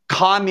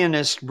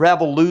communist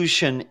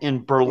revolution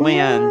in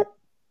Berlin.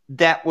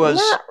 That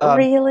was not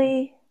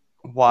really.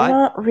 What?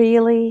 Not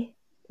really.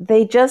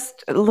 They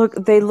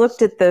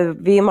looked at the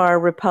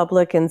Weimar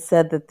Republic and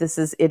said that this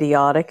is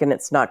idiotic and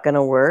it's not going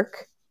to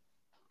work.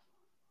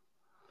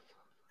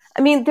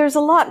 I mean, there's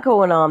a lot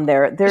going on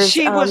there.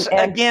 She was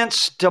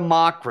against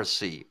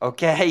democracy,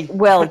 okay?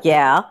 Well,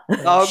 yeah.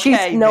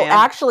 Okay,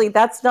 actually,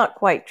 that's not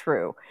quite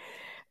true.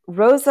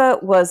 Rosa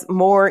was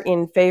more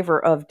in favor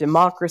of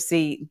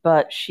democracy,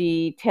 but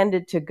she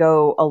tended to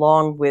go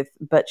along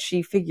but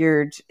she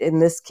figured in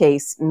this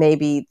case,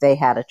 maybe they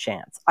had a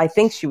chance. I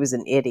think she was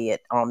an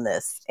idiot on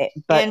this.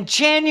 But in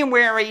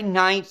January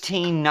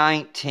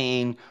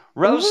 1919,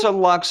 Rosa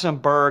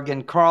Luxemburg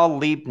and Karl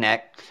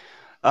Liebknecht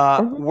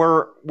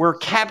were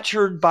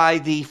captured by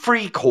the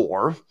Free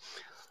Corps.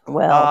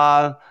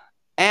 Well,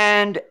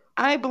 and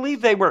I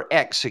believe they were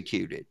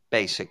executed,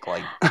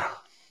 basically.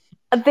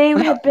 They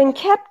had been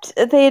kept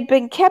in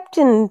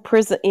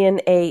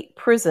a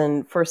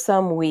prison for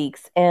some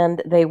weeks,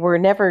 and they were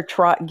never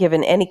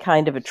given any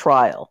kind of a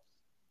trial.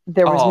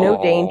 There was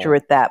no danger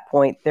at that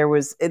point. They were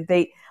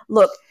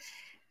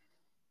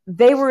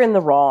in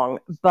the wrong,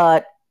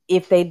 but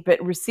if they'd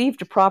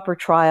received a proper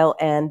trial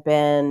and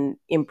been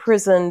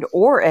imprisoned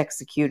or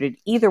executed,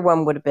 either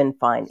one would have been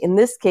fine. In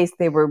this case,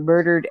 they were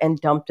murdered and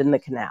dumped in the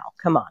canal.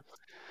 Come on.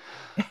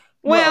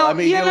 Well, I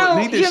mean,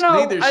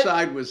 neither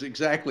side was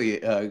exactly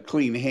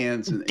clean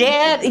hands.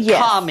 Dead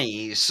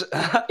commies.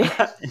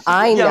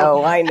 I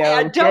know.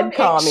 Don't dead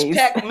commies.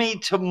 Expect me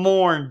to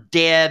mourn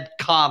dead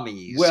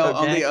commies.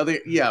 Well, okay? on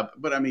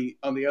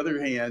the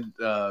other hand,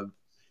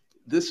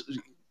 this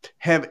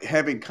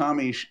having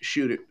commies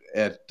shoot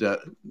at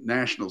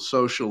National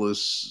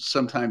Socialists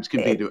sometimes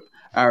can be to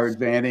our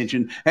advantage,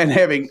 and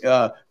having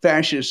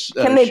fascists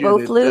can they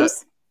both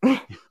lose?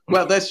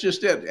 Well, that's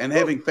just it. And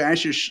having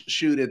fascists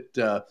shoot at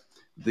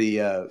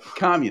the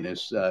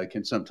communists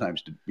can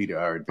sometimes be to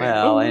our advantage.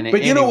 Well,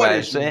 but you know what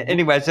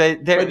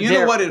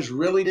is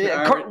really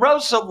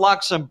Rosa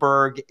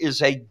Luxemburg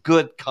is a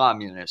good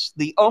communist,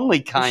 the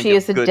only kind. She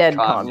is a good dead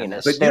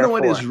communist. But you know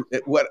what is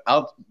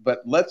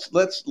But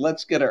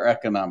let's get our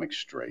economics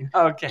straight.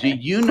 Okay. Do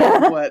you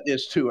know what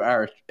is to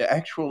our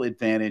actual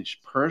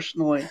advantage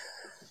personally?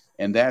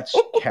 And that's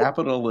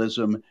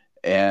capitalism.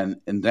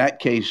 And in that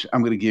case,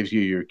 I'm going to give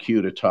you your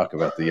cue to talk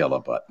about the yellow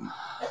button.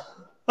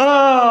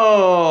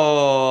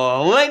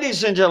 Oh,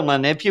 ladies and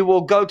gentlemen, if you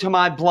will go to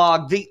my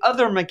blog,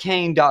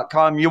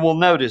 theothermccain.com, you will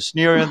notice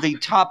near the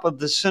top of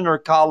the center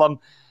column,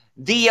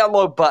 the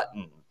yellow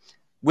button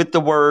with the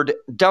word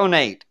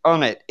donate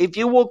on it. If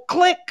you will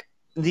click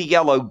the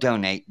yellow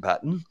donate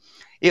button,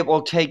 it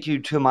will take you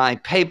to my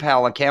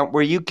PayPal account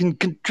where you can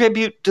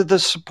contribute to the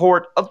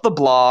support of the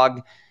blog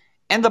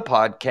and the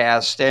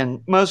podcast,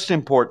 and most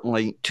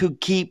importantly, to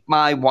keep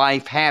my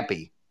wife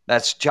happy.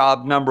 That's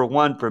job number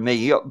one for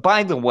me.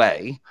 By the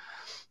way,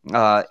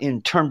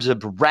 in terms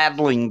of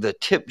rattling the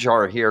tip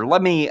jar here,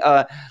 let me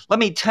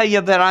tell you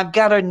that I've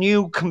got a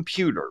new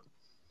computer.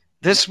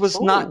 This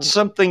was not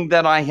something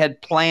that I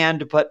had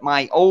planned, but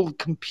my old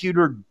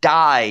computer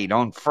died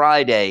on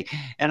Friday,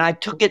 and I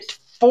took it to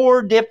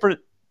 4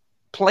 different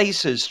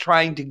places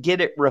trying to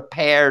get it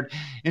repaired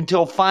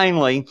until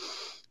finally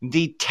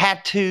the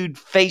tattooed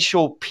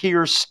facial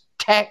pierced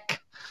tech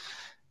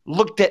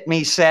looked at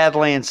me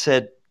sadly and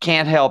said,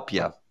 "Can't help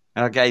you."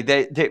 Okay,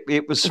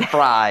 it was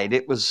fried.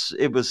 It was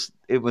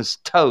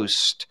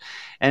toast,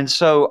 and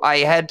so I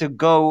had to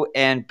go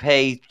and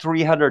pay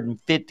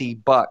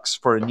 $350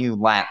 for a new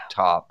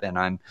laptop.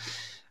 And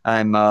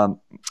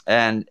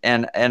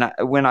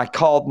when I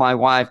called my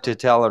wife to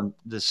tell her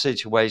the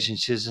situation,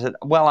 she said,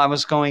 "Well, I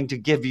was going to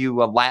give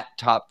you a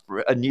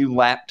new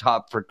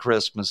laptop for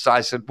Christmas."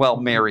 I said, "Well,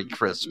 Merry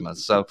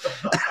Christmas." So.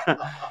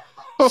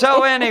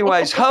 So,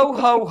 anyways, ho,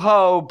 ho,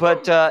 ho.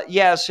 But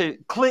yes,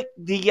 click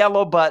the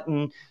yellow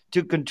button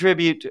to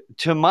contribute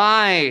to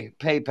my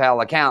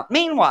PayPal account.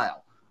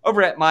 Meanwhile,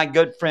 over at my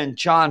good friend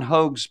John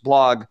Hoge's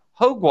blog,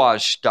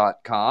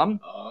 hogewash.com.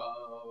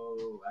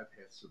 Oh, I've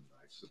had some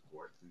nice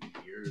support through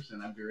the years,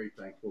 and I'm very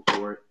thankful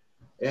for it.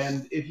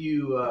 And if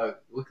you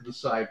look at the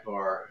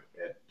sidebar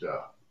at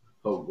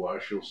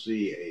Hogewash, you'll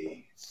see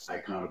a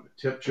icon of a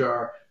tip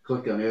jar.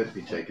 Click on it,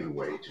 be taken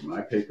away to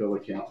my PayPal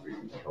account where you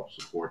can help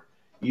support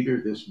either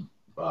this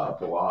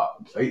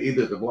blog,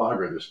 either the blog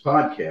or this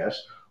podcast,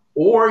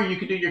 or you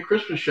can do your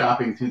Christmas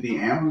shopping through the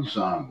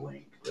Amazon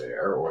link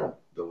there, or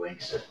the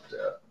links at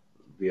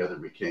the other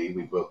McCain.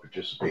 We both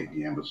participate in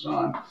the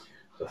Amazon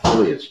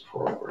affiliates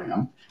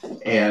program.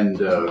 And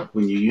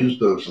when you use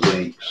those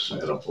links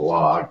at a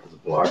blog, the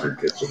blogger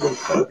gets a little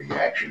cut of the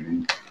action,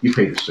 and you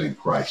pay the same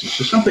price. It's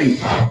just something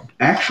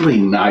actually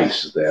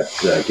nice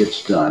that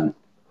gets done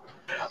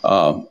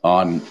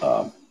on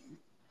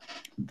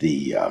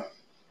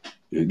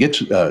it gets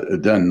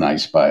done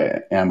nice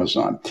by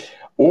Amazon.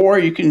 Or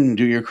you can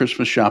do your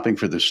Christmas shopping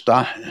for the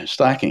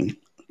stocking.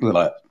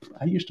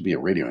 I used to be a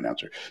radio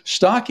announcer.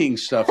 Stocking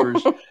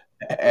stuffers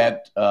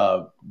at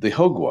the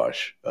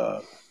Hogewash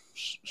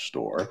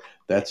store.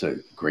 That's a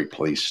great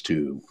place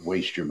to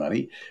waste your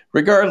money.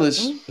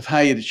 Regardless of how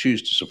you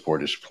choose to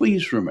support us,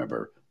 please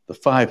remember the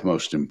 5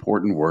 most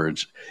important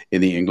words in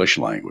the English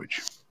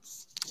language.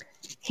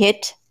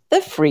 Hit the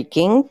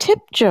freaking tip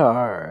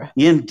jar.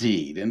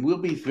 Indeed, and we'll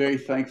be very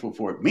thankful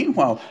for it.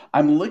 Meanwhile,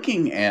 I'm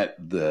looking at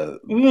the...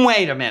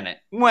 Wait a minute.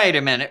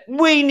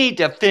 We need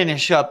to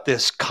finish up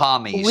this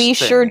commies We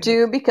thing. sure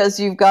do, because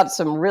you've got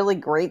some really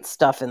great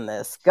stuff in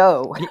this.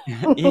 Go.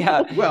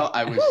 Yeah. Well,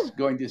 I was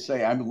going to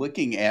say, I'm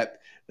looking at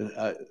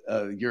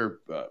your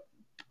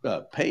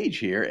page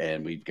here,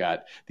 and we've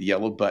got the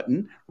yellow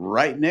button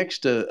right next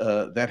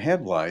to that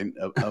headline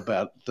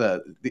about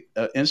the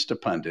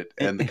Instapundit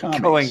and the commies.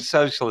 Going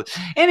socialist.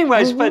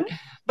 Anyways, but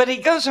he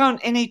goes on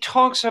and he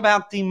talks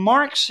about the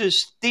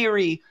Marxist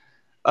theory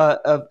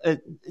of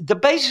the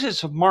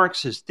basis of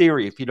Marxist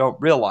theory, if you don't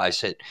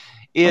realize it,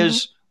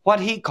 is what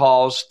he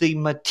calls the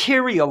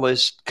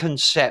materialist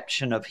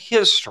conception of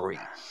history.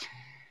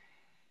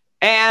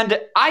 And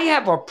I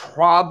have a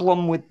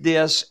problem with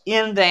this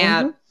in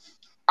that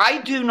I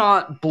do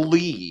not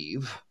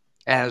believe,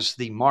 as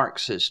the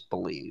Marxist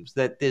believes,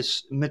 that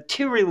this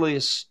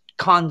materialist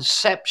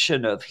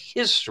conception of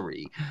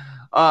history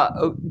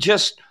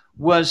just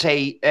was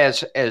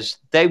as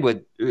they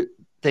would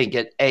think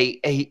it,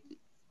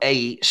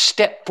 a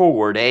step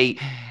forward, a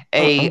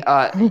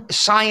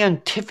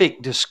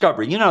scientific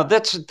discovery. You know,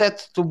 that's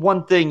the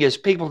one thing is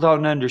people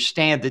don't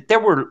understand that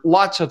there were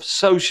lots of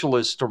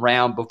socialists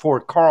around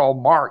before Karl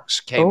Marx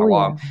came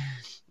along,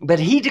 but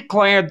he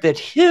declared that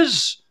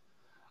his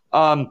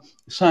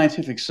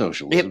scientific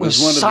socialism. It was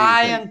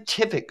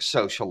scientific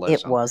socialism.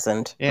 It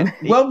wasn't.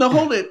 Well, no,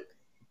 hold it.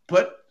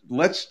 But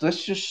let's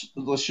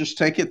just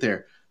take it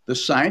there. The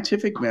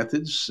scientific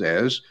method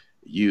says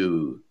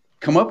you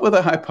come up with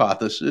a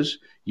hypothesis,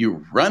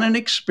 you run an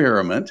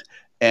experiment,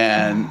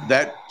 and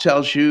that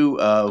tells you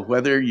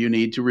whether you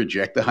need to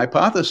reject the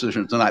hypothesis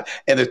or not.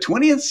 And the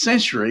 20th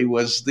century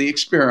was the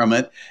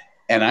experiment,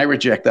 and I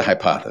reject the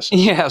hypothesis.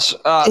 Yes.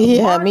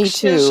 Yeah, me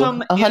too.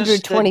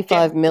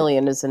 125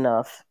 million is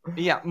enough.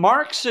 Yeah,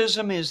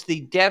 Marxism is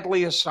the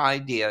deadliest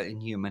idea in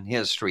human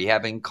history,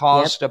 having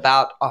caused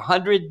about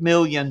 100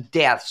 million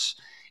deaths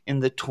in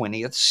the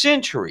 20th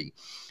century.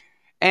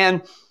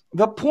 And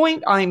the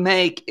point I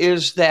make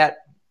is that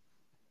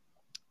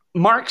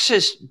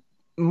Marxism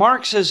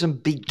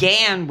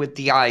began with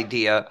the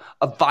idea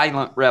of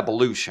violent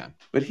revolution.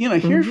 But, you know,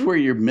 here's where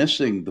you're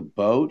missing the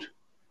boat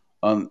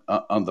on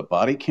the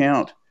body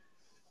count.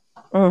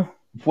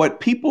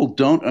 What people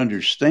don't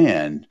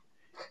understand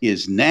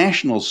is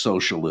National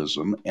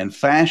Socialism and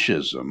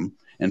fascism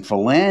and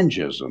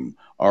phalangism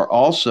are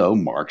also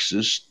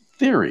Marxist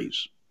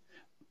theories.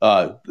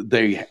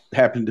 They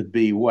happen to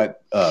be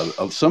what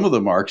some of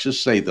the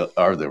Marxists say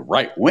are the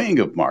right wing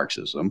of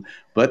Marxism,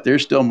 but they're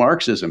still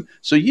Marxism.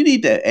 So you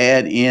need to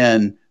add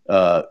in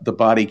the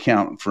body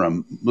count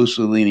from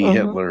Mussolini,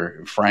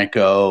 Hitler,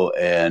 Franco,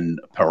 and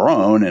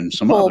Perón, and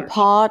some others.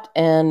 Pol Pot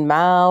and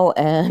Mao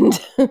and...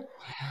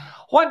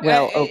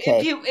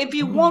 If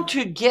you want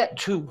to get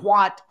to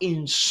what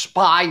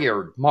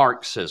inspired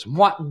Marxism,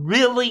 what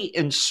really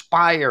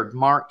inspired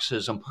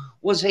Marxism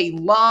was a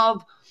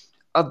love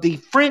of the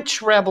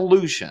French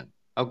Revolution,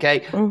 okay?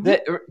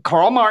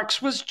 Karl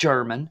Marx was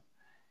German,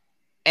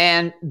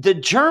 and the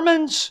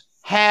Germans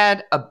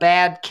had a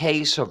bad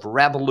case of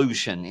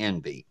revolution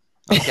envy,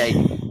 okay?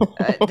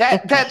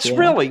 That's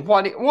really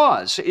what it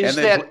was,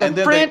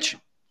 the French...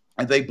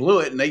 And they blew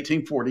it in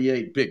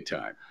 1848 big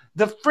time.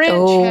 The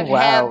French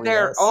had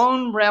their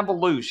own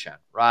revolution,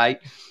 right?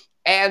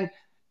 And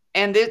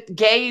it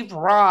gave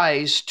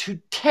rise to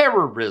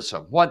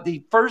terrorism. What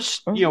the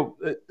first,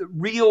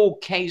 real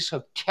case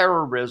of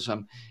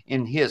terrorism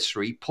in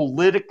history,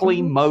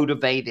 politically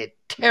motivated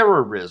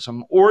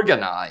terrorism,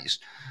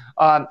 organized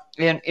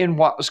in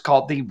what was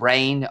called the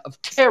Reign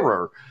of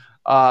Terror.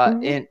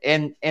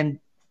 and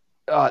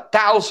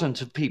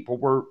thousands of people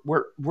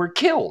were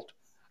killed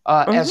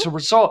as a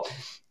result.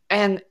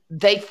 And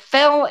they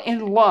fell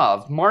in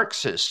love,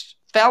 Marxists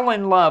fell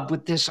in love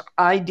with this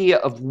idea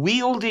of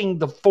wielding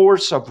the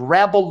force of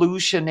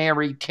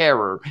revolutionary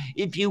terror.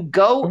 If you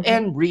go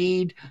and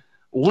read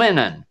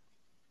Lenin,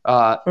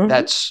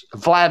 that's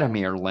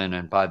Vladimir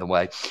Lenin, by the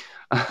way.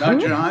 Not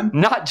John?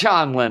 Not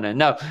John Lennon,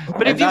 no.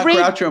 But if you not read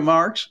Groucho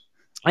Marx?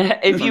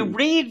 If you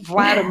read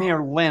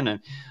Vladimir Lenin,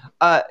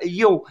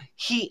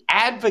 he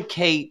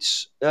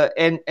advocates,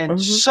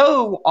 and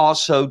so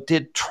also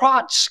did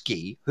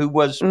Trotsky, who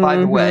was, by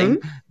the way,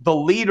 the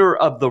leader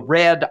of the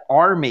Red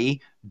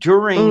Army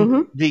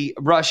during the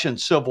Russian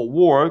Civil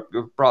War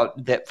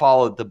that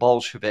followed the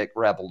Bolshevik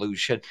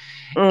Revolution.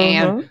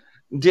 And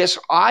this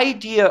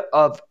idea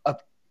of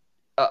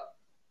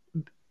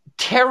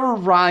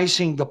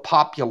terrorizing the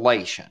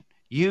population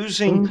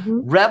using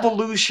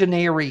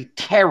revolutionary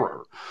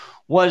terror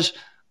was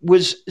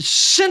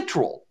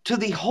central to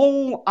the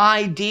whole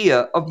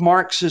idea of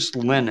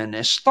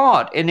Marxist-Leninist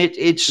thought. And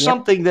it's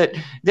something that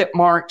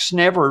Marx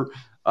never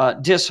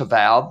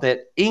disavowed,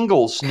 that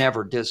Engels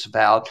never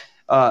disavowed.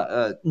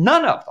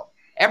 None of them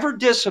ever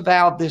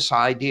disavowed this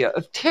idea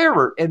of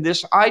terror and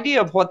this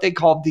idea of what they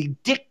called the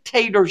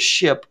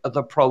dictatorship of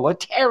the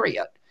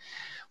proletariat.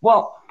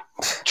 Well,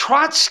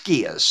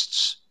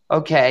 Trotskyists,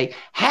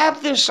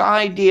 have this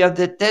idea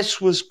that this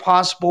was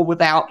possible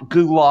without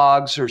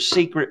gulags or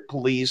secret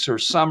police or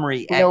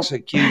summary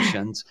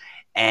executions,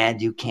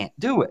 and you can't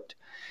do it.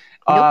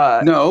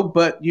 No,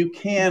 but you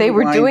can. They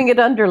were doing it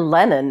under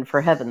Lenin,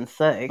 for heaven's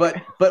sake.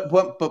 But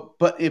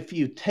if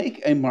you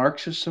take a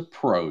Marxist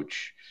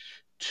approach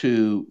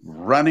to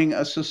running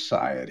a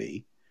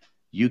society,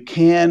 you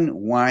can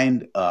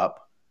wind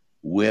up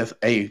with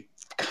a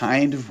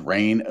kind of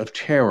reign of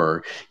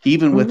terror,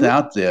 even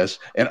without this.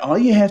 And all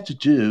you have to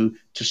do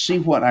to see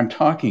what I'm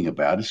talking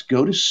about is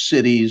go to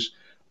cities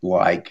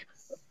like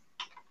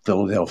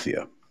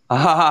Philadelphia.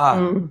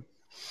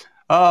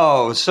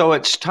 Oh, so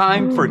it's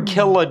time for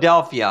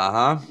Philadelphia,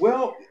 huh?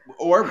 Well,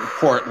 or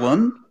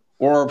Portland,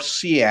 or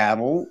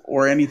Seattle,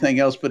 or anything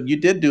else. But you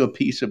did do a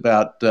piece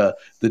about the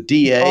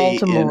DA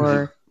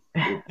Baltimore,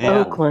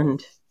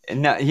 Oakland.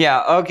 No,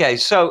 okay.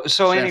 So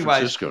San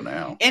Francisco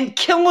now. In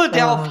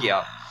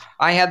Philadelphia,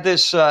 I had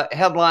this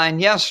headline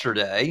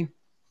yesterday.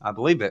 I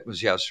believe it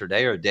was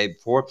yesterday or the day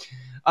before.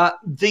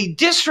 The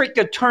district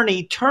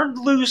attorney turned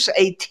loose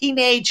a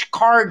teenage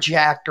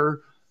carjacker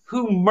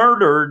who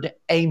murdered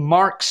a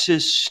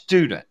Marxist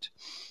student.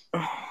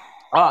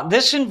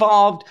 This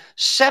involved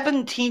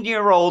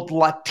 17-year-old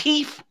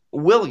Lateef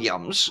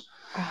Williams,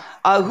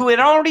 who had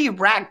already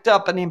racked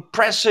up an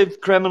impressive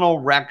criminal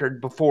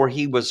record before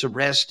he was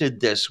arrested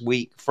this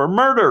week for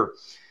murder.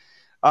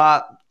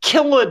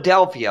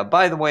 Philadelphia,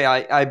 by the way,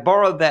 I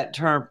borrowed that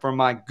term from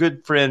my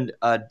good friend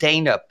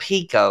Dana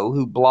Pico,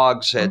 who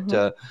blogs at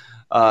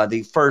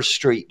the First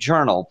Street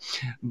Journal.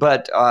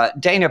 But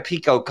Dana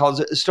Pico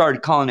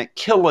started calling it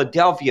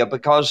Philadelphia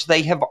because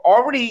they have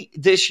already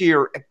this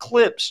year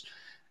eclipsed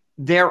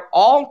their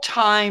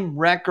all-time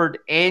record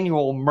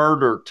annual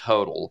murder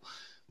total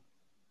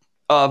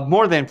of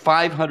more than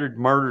 500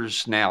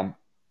 murders now.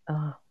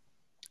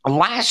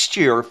 Last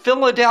year,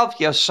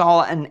 Philadelphia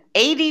saw an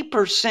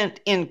 80%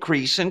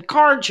 increase in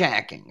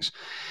carjackings.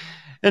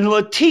 And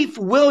Lateef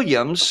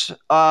Williams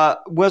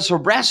was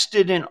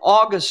arrested in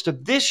August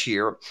of this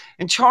year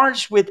and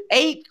charged with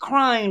 8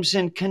 crimes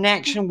in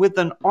connection with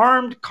an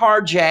armed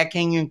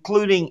carjacking,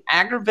 including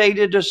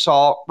aggravated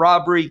assault,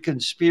 robbery,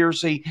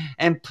 conspiracy,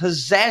 and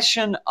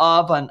possession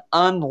of an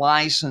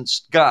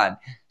unlicensed gun.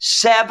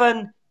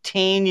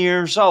 17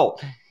 years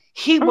old.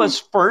 He was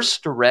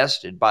first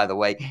arrested, by the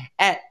way,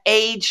 at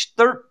age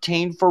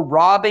 13 for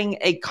robbing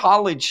a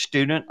college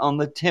student on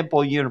the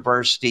Temple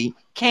University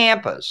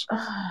campus.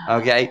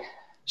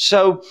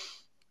 So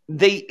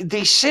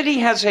the city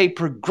has a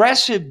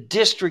progressive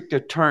district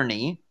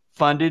attorney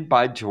funded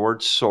by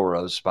George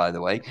Soros, by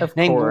the way,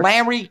 named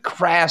Larry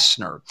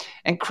Krasner.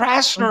 And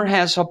Krasner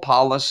has a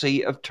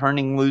policy of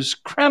turning loose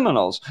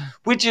criminals,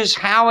 which is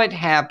how it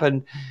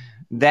happened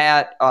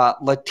that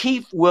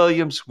Lateef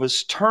Williams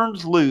was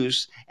turned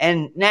loose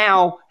and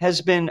now has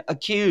been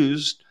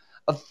accused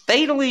of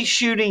fatally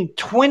shooting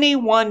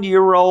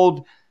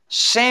 21-year-old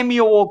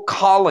Samuel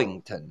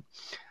Collington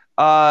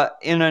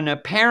in an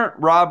apparent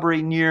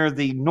robbery near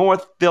the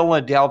North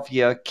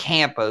Philadelphia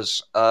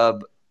campus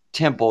of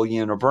Temple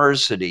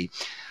University.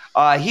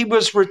 He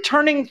was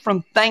returning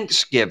from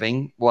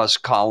Thanksgiving, was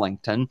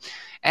Collington,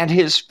 at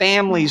his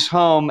family's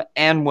home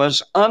and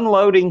was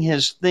unloading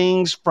his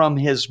things from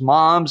his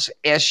mom's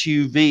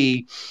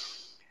SUV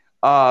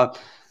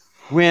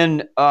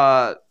when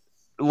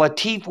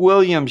Lateef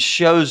Williams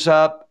shows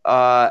up.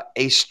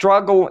 A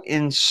struggle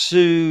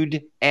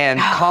ensued and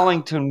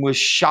Collington was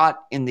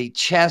shot in the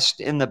chest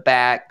in the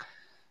back.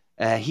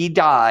 He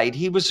died.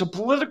 He was a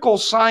political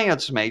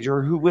science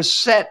major who was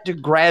set to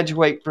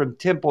graduate from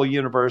Temple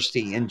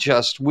University in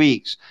just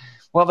weeks.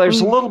 Well, there's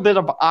a little bit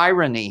of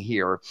irony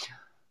here.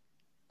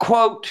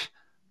 Quote,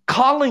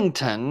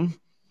 Collington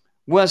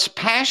was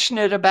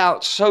passionate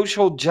about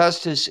social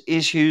justice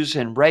issues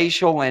and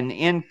racial and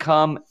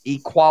income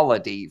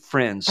equality,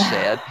 friends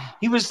said.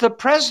 He was the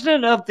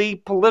president of the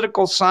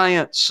Political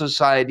Science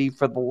Society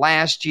for the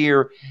last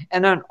year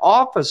and an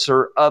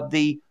officer of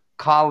the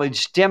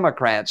College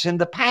Democrats. In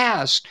the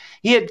past,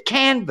 he had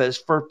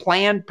canvassed for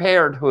Planned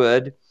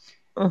Parenthood,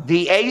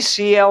 the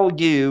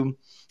ACLU,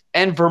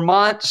 and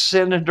Vermont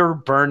Senator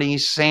Bernie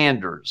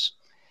Sanders.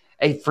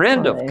 A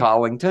friend of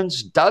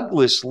Collington's,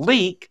 Douglas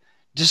Leake,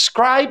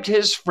 described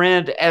his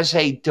friend as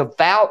a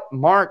devout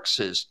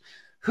Marxist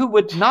who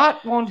would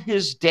not want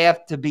his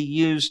death to be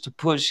used to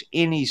push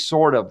any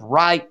sort of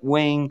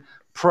right-wing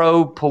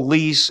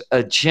pro-police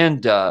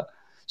agenda,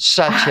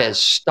 such as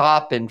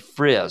stop and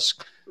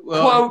frisk.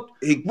 Quote,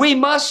 we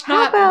must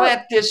not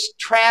let this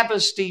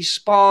travesty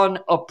spawn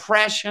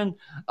oppression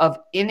of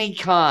any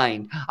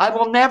kind. I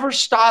will never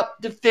stop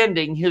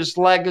defending his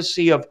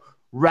legacy of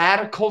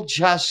radical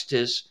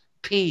justice,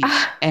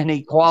 peace, and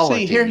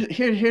equality. See,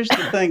 here's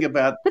the thing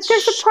about... But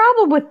there's a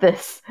problem with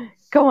this.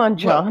 Go on,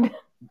 John.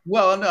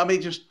 Well, no, I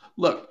mean, just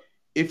look,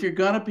 if you're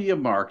going to be a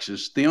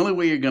Marxist, the only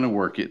way you're going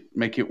to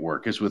make it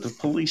work is with a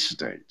police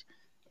state.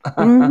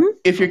 Mm-hmm.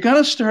 If you're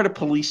going to start a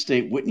police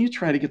state, wouldn't you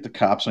try to get the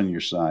cops on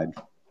your side?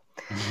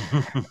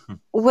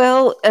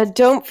 Well,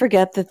 don't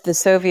forget that the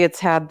Soviets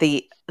had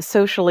the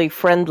socially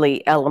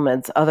friendly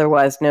elements,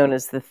 otherwise known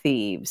as the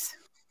thieves.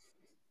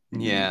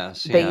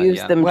 Yes. They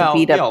used them to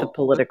beat up the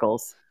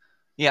politicals.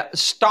 Yeah,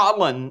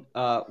 Stalin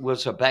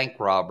was a bank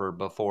robber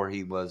before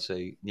he was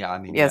a...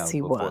 Yes,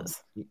 he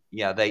was.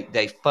 Yeah,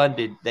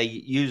 they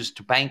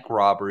used bank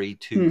robbery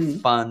to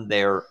fund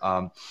their...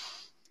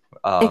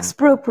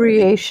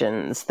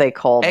 expropriations, they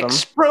called them.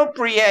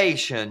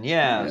 Expropriation,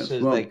 yes,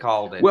 as they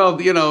called it. Well,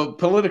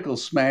 political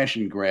smash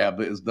and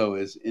grab is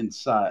in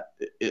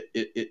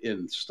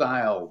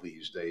style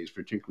these days,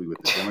 particularly with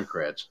the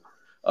Democrats.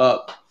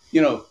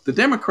 The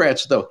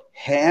Democrats, though,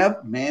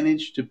 have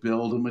managed to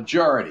build a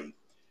majority.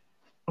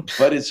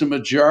 But it's a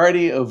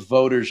majority of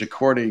voters,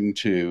 according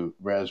to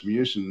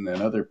Rasmussen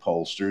and other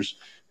pollsters,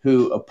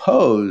 who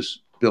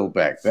oppose Build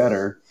Back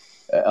Better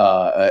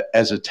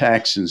as a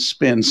tax and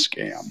spin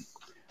scam.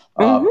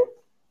 I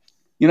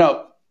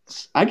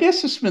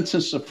guess it's been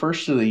since the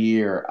first of the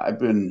year I've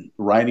been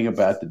writing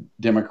about the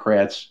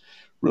Democrats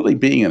really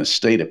being in a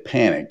state of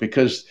panic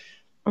because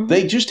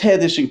they just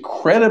had this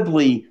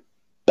incredibly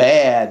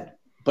bad,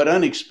 but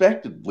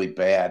unexpectedly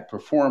bad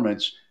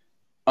performance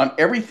on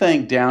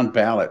everything down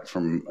ballot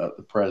from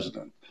the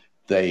president.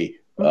 They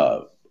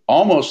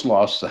almost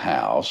lost the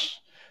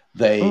House.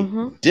 They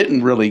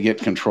didn't really get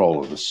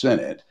control of the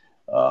Senate.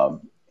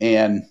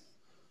 And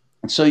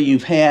so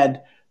you've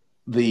had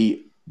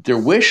their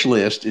wish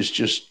list is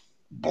just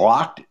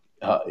blocked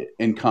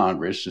in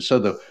Congress. So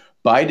the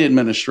Biden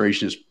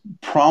administration is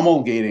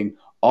promulgating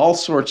all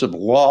sorts of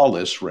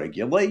lawless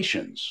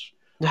regulations.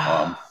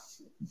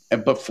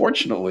 But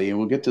fortunately, and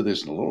we'll get to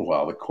this in a little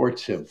while, the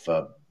courts have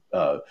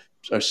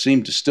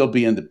seem to still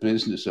be in the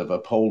business of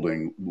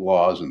upholding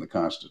laws in the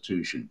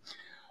Constitution.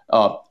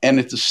 And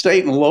at the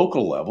state and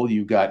local level,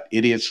 you've got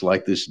idiots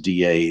like this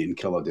DA in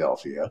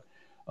Philadelphia.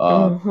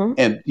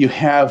 And you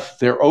have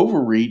their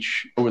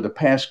overreach over the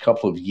past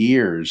couple of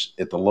years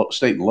at the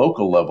state and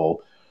local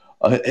level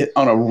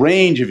on a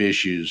range of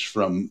issues,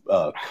 from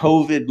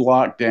COVID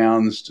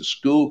lockdowns to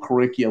school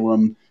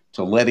curriculum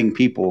to letting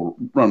people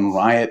run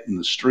riot in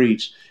the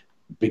streets,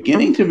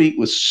 beginning to meet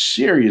with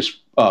serious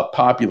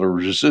popular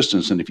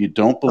resistance. And if you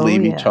don't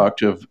believe me, talk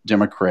to a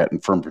Democrat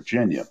from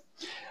Virginia.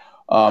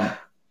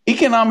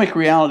 Economic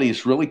reality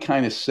is really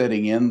kind of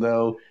setting in,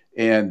 though.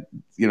 And,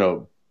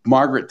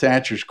 Margaret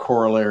Thatcher's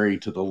corollary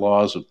to the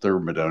laws of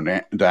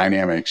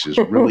thermodynamics is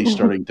really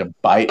starting to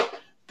bite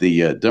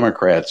the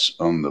Democrats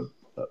on the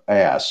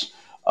ass.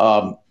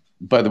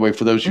 By the way,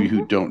 for those of you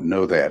who don't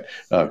know that,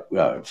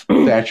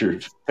 Thatcher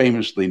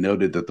famously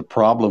noted that the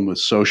problem with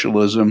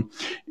socialism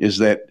is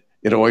that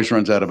it always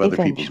runs out of other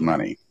people's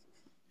money.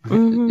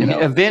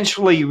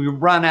 Eventually, you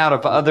run out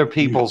of other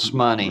people's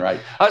money. Right.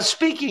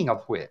 Speaking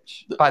of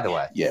which, by the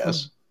way.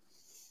 Yes.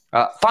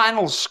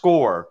 Final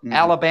score,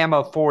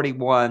 Alabama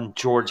 41,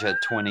 Georgia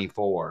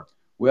 24.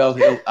 Well,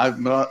 I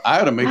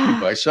ought to make you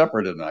buy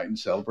supper tonight in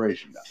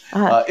celebration.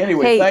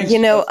 Anyway, hey, thanks.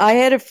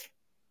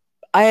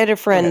 I had a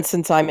friend,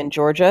 since I'm in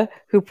Georgia,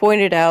 who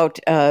pointed out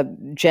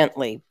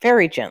gently,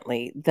 very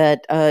gently,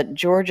 that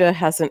Georgia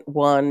hasn't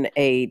won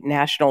a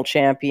national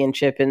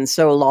championship in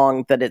so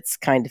long that it's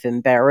kind of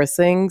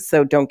embarrassing.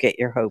 So don't get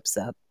your hopes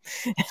up.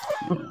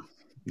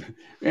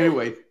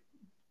 Anyway,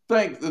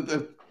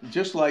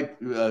 just like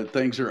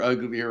things are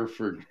uglier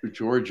for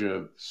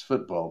Georgia's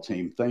football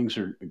team, things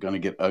are going to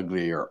get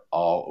uglier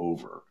all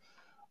over.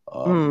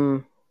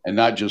 And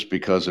not just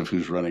because of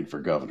who's running for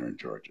governor in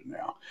Georgia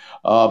now.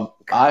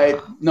 I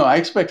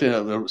expect we're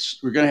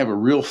going to have a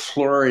real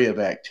flurry of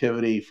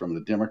activity from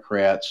the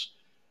Democrats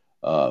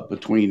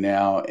between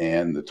now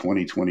and the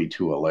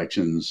 2022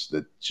 elections.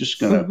 That's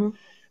just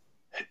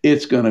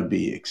it's going to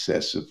be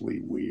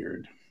excessively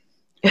weird.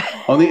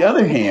 On the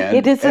other hand,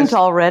 it isn't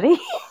already.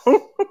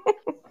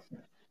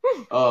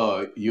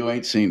 Oh, you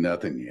ain't seen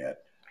nothing yet.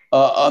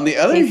 On the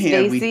other Hey,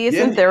 hand, Stacy,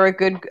 isn't there a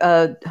good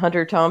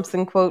Hunter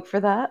Thompson quote for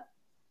that?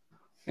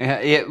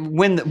 Yeah,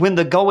 when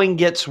the going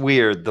gets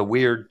weird, the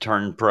weird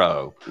turn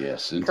pro.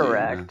 Yes, indeed.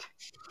 Correct.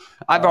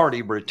 I've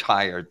already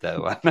retired,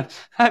 though.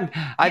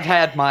 I've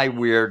had my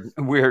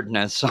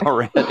weirdness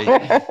already.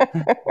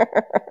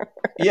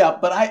 Yeah,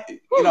 but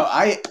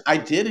I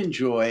did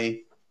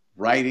enjoy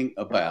writing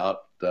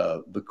about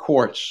the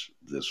courts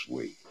this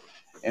week,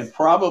 and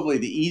probably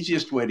the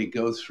easiest way to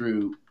go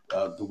through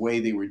the way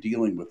they were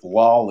dealing with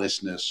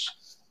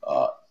lawlessness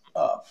uh,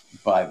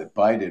 by the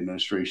Biden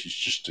administration is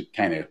just to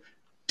kind of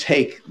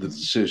take the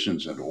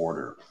decisions in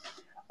order.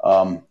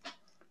 Um,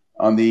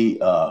 on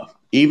the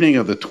evening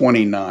of the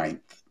 29th,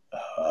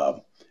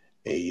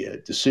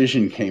 a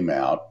decision came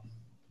out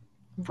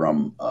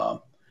from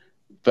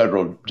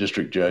federal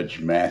district judge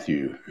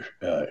Matthew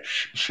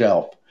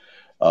Shelp.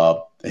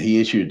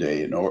 He issued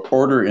an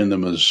order in the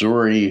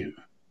Missouri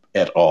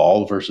et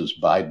al. Versus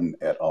Biden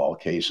et al.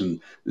 Case, and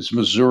it's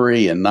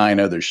Missouri and 9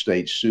 other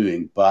states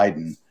suing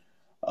Biden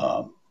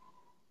um,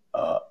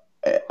 uh,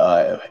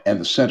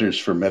 and the Centers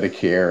for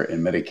Medicare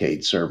and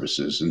Medicaid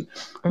Services. And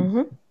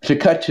to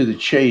cut to the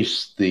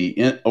chase,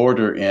 the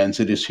order ends.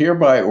 It is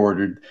hereby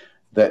ordered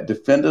that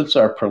defendants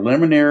are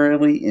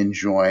preliminarily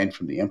enjoined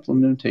from the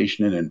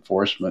implementation and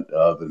enforcement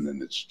of, and then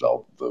it's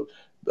all the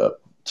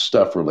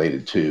stuff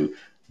related to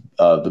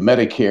the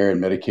Medicare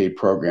and Medicaid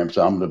programs,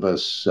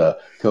 omnibus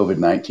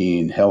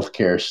COVID-19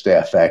 healthcare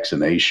staff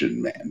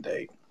vaccination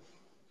mandate.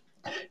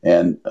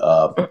 And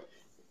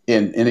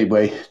in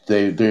anyway,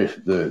 they're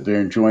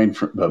enjoined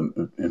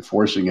from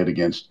enforcing it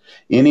against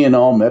any and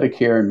all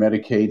Medicare and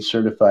Medicaid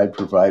certified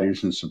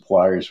providers and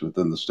suppliers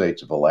within the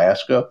states of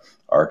Alaska,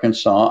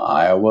 Arkansas,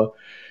 Iowa,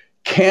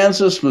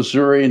 Kansas,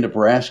 Missouri,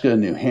 Nebraska,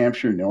 New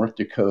Hampshire, North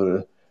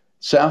Dakota,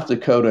 South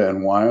Dakota,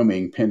 and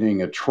Wyoming,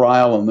 pending a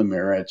trial on the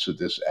merits of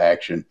this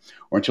action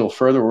or until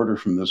further order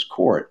from this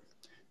court.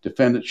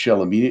 Defendants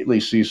shall immediately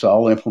cease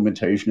all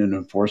implementation and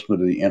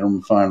enforcement of the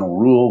interim final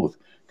rule with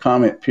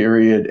comment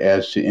period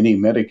as to any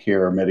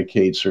Medicare or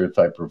Medicaid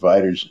certified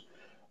providers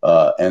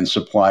and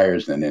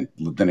suppliers. And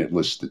then it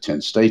lists the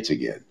 10 states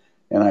again.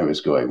 And I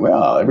was going,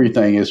 well,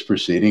 everything is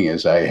proceeding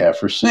as I have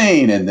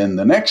foreseen. And then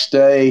the next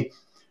day,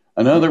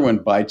 another one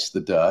bites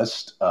the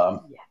dust.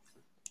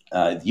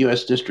 The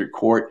U.S. District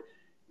Court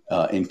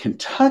in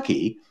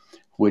Kentucky,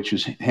 which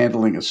is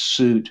handling a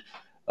suit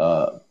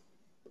by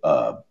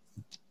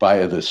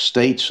the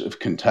states of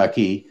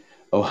Kentucky,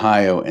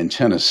 Ohio, and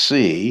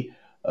Tennessee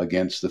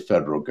against the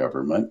federal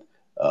government.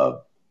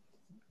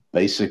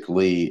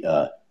 Basically,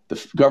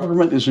 the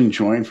government is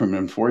enjoined from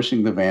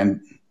enforcing the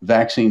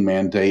vaccine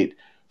mandate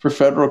for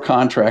federal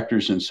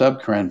contractors and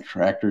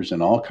subcontractors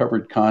and all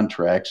covered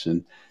contracts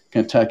in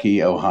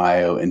Kentucky,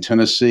 Ohio, and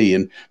Tennessee.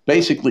 And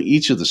basically,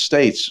 each of the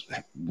states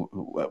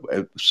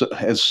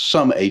has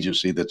some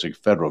agency that's a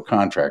federal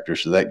contractor,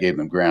 so that gave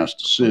them grounds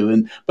to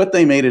sue. But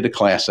they made it a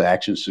class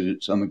action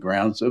suit on the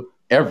grounds of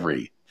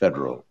every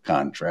federal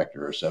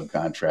contractor or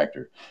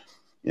subcontractor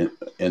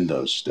in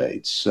those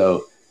states.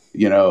 So,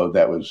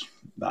 that was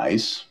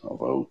nice,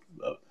 although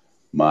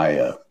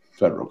my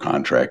federal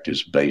contract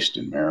is based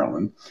in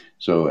Maryland,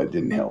 so it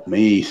didn't help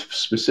me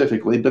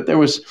specifically. But there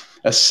was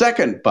a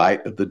second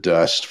bite of the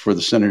dust for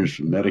the Centers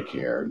for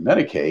Medicare and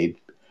Medicaid.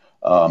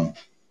 On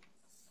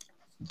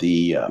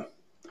the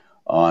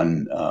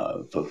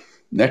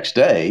next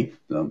day,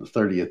 on the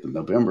 30th of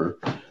November,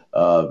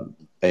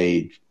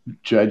 a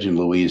judge in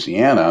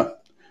Louisiana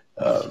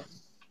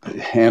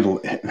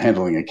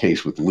handling a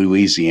case with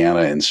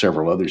Louisiana and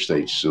several other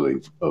states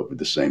suing over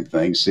the same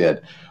thing,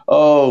 said,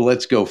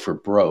 let's go for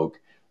broke.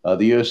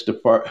 The U.S.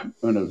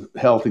 Department of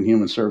Health and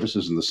Human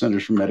Services and the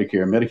Centers for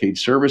Medicare and Medicaid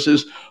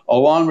Services,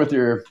 along with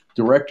their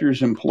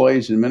directors,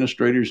 employees,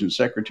 administrators, and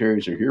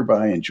secretaries, are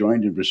hereby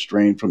enjoined and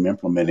restrained from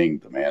implementing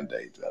the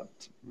mandate.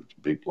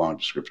 Big, long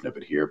description of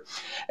it here.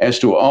 As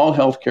to all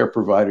healthcare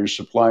providers,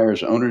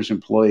 suppliers, owners,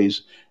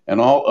 employees, and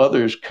all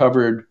others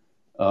covered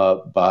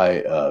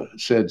by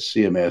said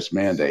CMS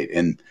mandate.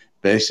 And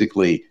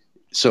basically,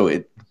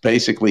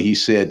 he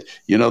said,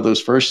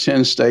 those first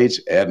 10 states,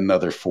 add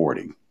another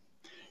 40.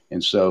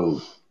 And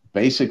so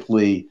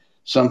basically,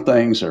 some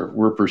things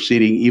we're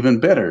proceeding even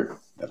better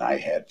than I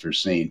had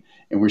foreseen.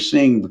 And we're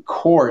seeing the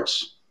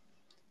courts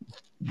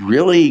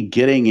really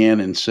getting in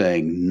and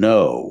saying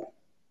no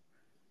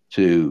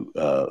to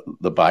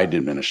the Biden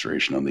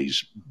administration on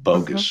these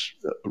bogus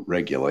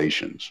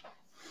regulations.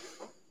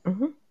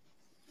 Mm-hmm.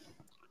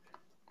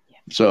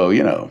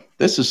 So,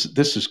 this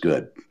is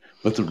good.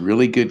 But the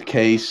really good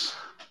case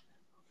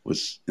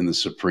was in the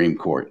Supreme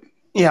Court.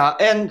 Yeah,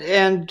 and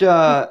is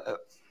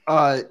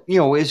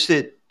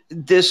it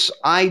this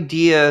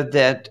idea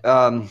that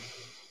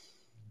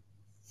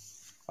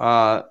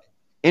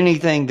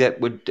anything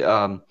that would,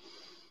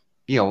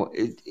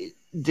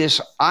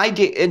 this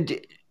idea,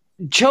 and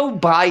Joe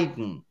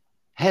Biden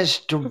has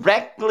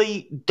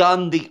directly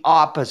done the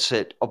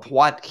opposite of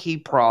what he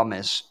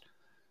promised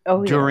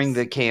during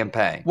the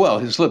campaign. Well,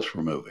 his lips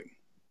were moving.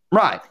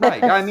 Right.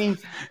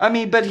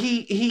 But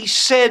he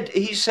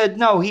said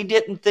no. He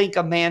didn't think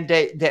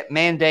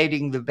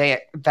mandating the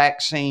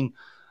vaccine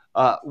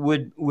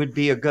would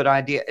be a good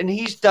idea, and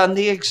he's done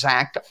the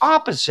exact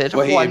opposite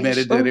Well, of he what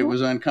admitted that it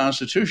was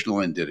unconstitutional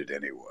and did it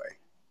anyway.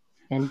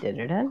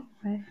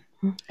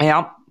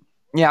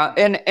 Yeah,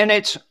 and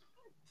it's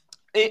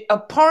a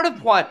part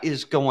of what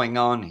is going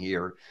on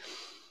here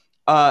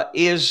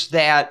is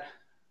that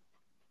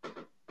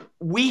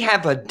we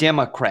have a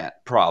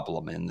Democrat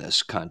problem in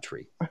this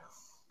country.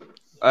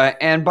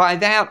 And by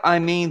that, I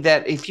mean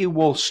that if you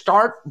will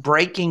start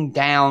breaking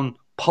down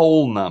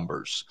poll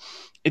numbers,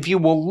 if you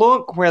will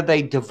look where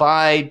they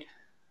divide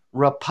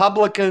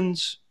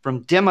Republicans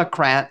from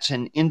Democrats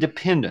and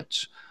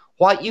independents,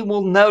 what you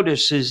will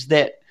notice is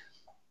that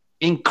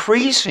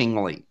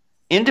increasingly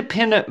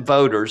independent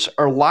voters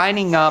are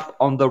lining up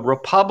on the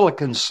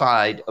Republican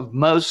side of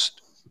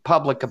most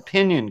public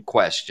opinion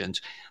questions,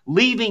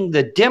 leaving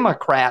the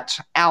Democrats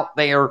out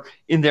there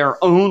in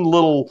their own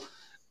little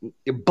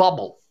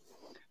bubble.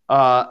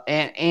 Not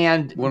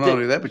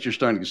only that, but you're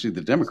starting to see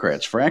the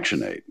Democrats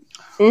fractionate.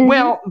 Mm-hmm.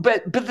 Well,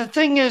 but the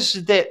thing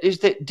is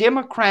that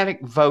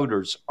Democratic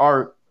voters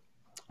are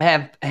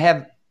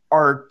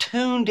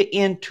tuned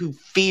into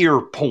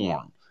fear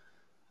porn.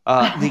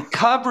 The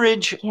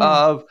coverage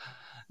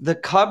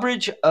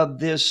of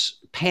this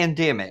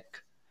pandemic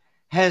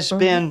has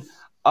been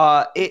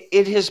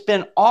it has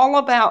been all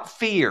about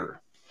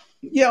fear.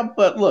 Yeah,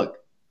 but look,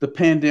 the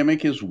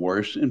pandemic is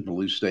worse in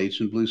blue states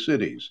and blue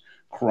cities.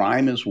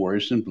 Crime is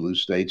worse in blue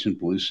states and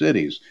blue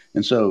cities.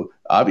 And so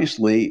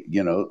obviously,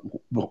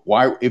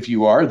 why, if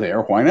you are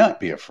there, why not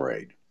be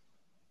afraid?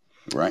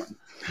 Right.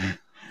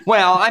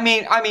 Well,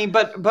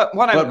 but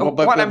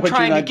what I'm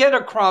trying to get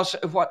across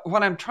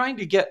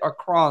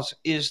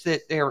is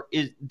that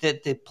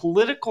the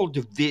political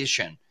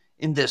division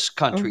in this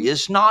country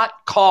is not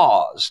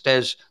caused,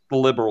 as the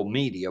liberal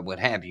media would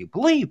have you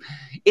believe,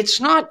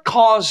 it's not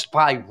caused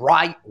by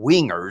right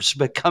wingers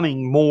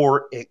becoming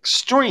more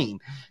extreme.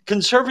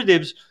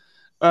 Conservatives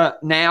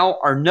now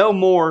are no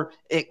more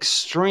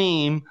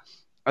extreme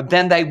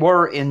than they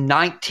were in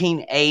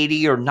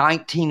 1980 or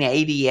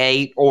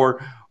 1988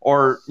 or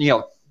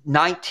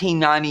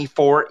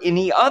 1994,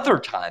 any other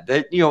time.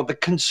 That the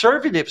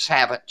conservatives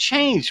haven't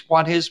changed.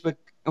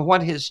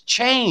 What has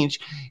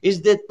changed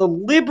is that the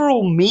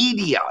liberal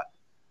media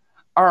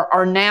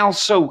are now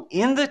so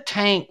in the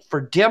tank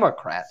for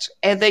Democrats,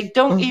 and they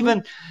don't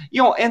even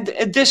and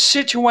this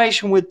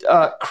situation with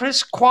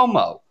Chris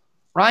Cuomo,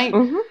 right?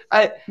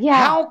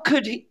 How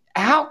could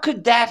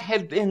that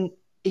have been?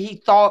 He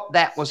thought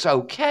that was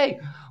okay.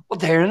 Well,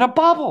 they're in a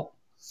bubble.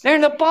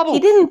 He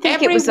didn't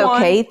think it was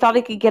okay. He thought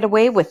he could get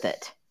away with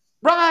it.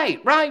 Right.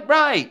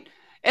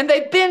 And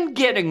they've been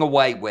getting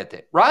away with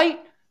it, right?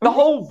 The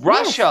whole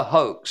Russia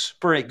hoax,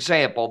 for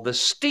example, the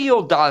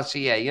Steele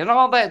dossier and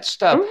all that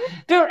stuff,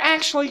 they're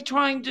actually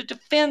trying to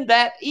defend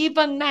that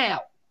even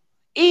now.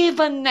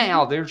 Even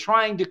now, they're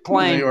trying to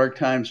claim. The New York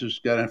Times has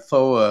got a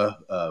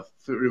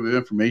Freedom of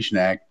Information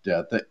Act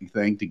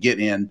thing to get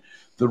in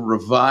the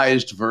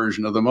revised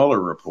version of the Mueller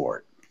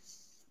report.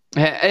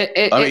 I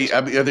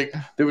think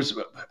there was,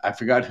 I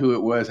forgot who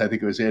it was. I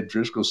think it was Ed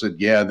Driscoll said,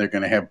 yeah, they're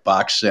going to have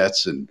box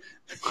sets and.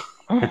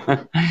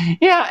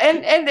 Yeah.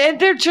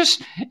 And they're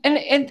just,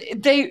 and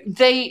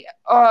they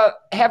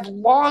have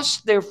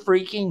lost their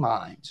freaking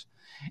minds.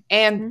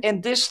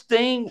 And this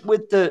thing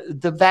with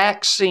the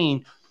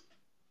vaccine,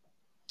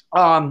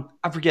 I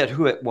forget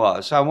who it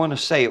was. I want to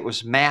say it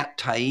was Matt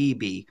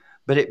Taibbi,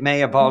 but it may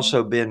have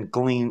also been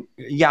Glenn.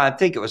 Yeah, I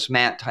think it was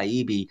Matt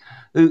Taibbi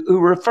who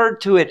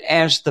referred to it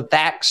as the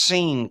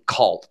vaccine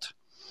cult.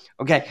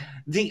 Okay.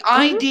 The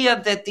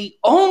idea that the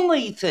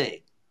only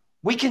thing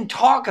we can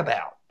talk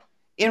about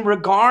in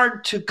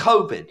regard to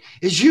COVID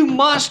is you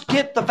must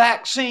get the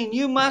vaccine.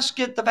 You must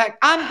get the vaccine.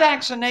 I'm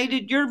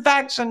vaccinated. You're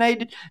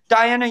vaccinated.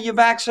 Dianna, you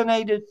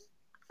vaccinated?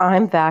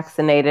 I'm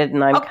vaccinated,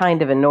 and I'm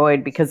kind of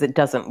annoyed because it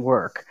doesn't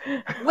work.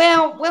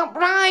 Well,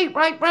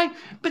 right.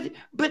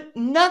 But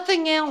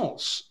nothing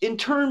else in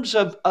terms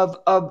of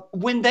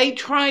when they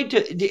tried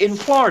to in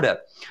Florida.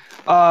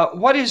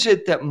 What is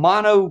it that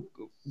what are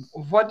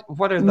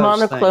those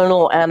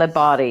monoclonal things?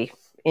 Antibody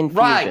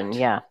infusion? Right.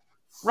 Yeah.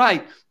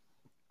 Right.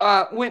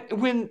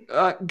 When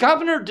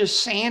Governor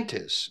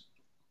DeSantis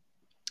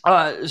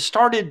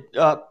started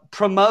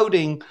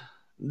promoting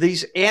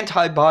these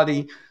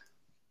antibody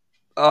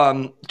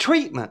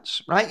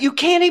treatments, right? You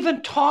can't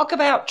even talk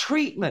about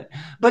treatment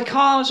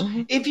because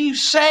if you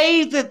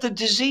say that the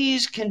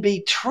disease can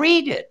be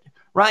treated,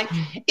 right,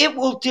 it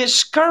will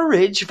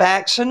discourage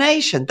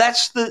vaccination.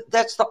 That's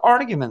the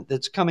argument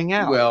that's coming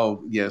out.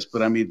 Well, yes,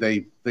 but I mean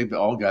they've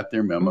all got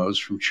their memos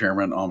from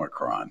Chairman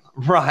Omicron.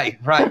 Right.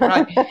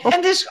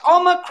 And this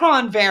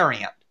Omicron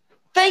variant.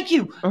 Thank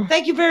you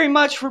very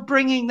much for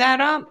bringing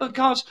that up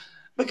because.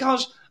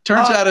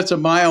 Turns out it's a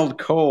mild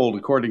cold,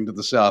 according to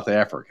the South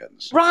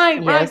Africans. Right.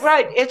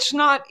 It's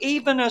not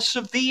even a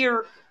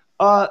severe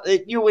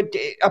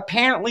it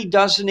apparently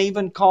doesn't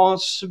even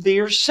cause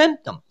severe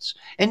symptoms,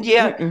 and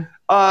yet,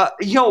 but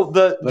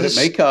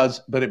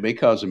it may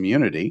cause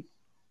immunity.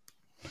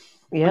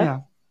 Yeah.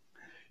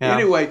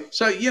 Anyway,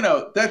 so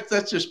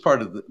that's just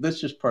part of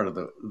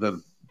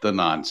the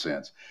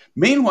nonsense.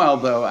 Meanwhile,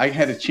 though, I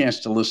had a chance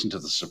to listen to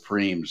the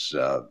Supremes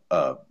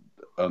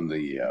on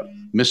the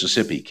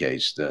Mississippi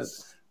case, the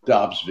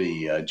Dobbs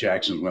v.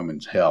 Jackson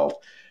Women's Health,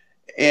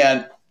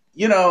 and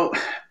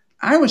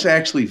I was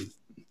actually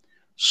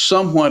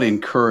somewhat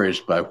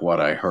encouraged by what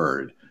I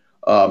heard.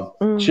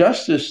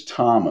 Justice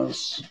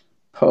Thomas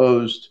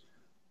posed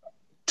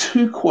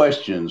two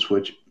questions,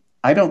 which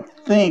I don't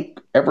think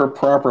ever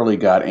properly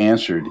got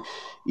answered,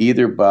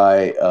 either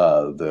by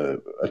the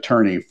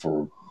attorney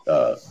for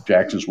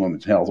Jackson's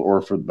Women's Health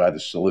or by the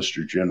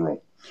Solicitor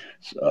General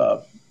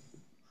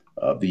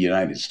of the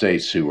United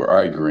States, who were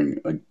arguing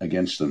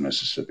against the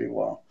Mississippi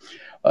law.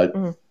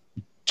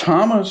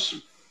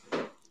 Thomas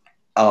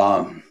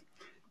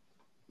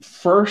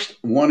first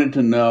wanted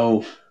to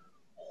know,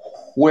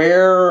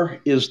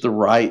 where is the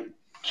right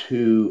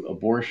to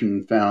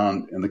abortion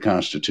found in the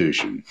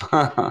Constitution?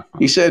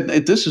 He said,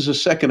 this is a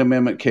Second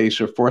Amendment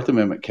case or Fourth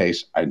Amendment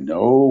case. I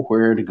know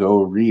where to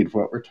go read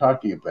what we're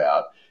talking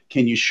about.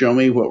 Can you show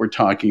me what we're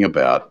talking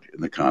about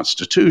in the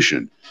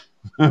Constitution?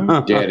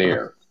 Dead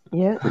air.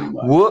 Yeah.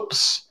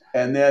 Whoops.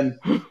 And then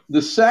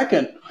the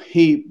second,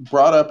 he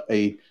brought up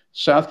a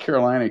South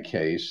Carolina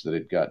case that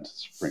had gotten to the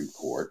Supreme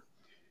Court,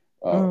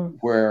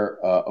 where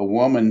a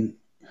woman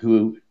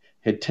who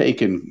had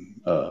taken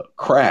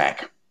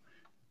crack,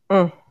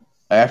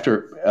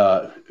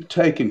 after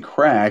taking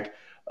crack,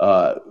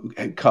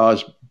 had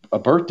caused a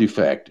birth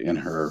defect in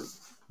her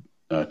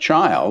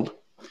child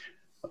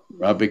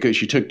because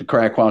she took the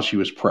crack while she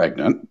was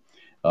pregnant.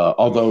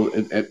 Although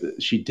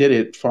she did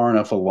it far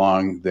enough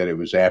along that it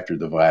was after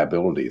the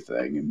viability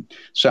thing, and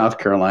South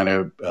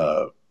Carolina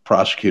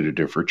prosecuted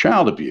her for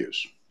child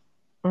abuse.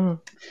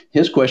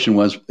 His question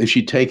was, if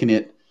she'd taken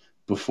it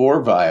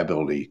before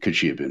viability, could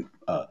she have been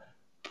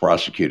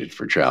prosecuted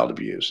for child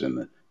abuse?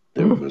 And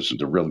there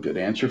wasn't a real good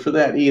answer for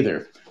that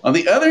either. On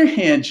the other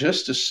hand,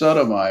 Justice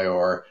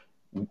Sotomayor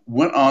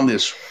went on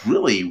this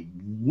really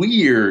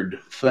weird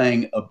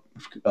thing of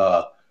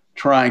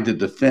trying to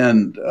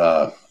defend,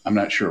 I'm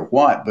not sure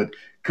what, but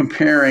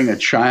comparing a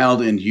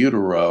child in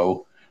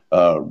utero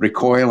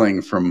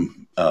recoiling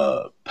from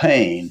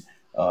pain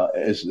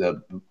as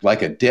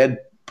like a dead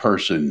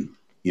person,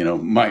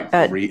 might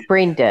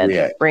brain dead.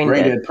 React. Brain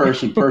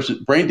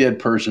dead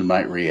person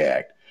might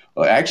react.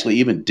 Actually,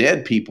 even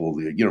dead people,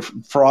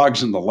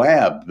 frogs in the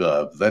lab.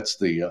 That's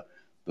the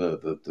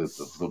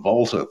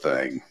Volta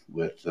thing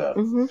with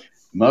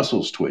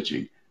muscles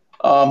twitching.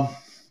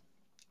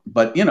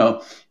 But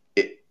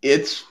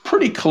it's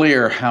pretty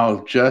clear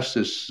how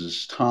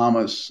Justices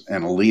Thomas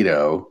and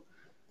Alito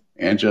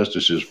and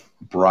Justices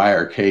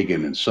Breyer,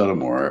 Kagan, and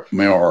Sotomayor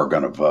are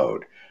going to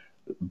vote.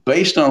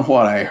 Based on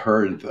what I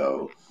heard,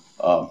 though,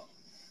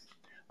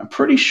 I'm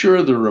pretty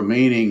sure the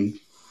remaining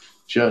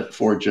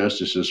four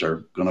justices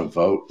are going to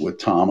vote with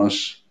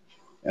Thomas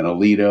and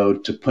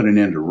Alito to put an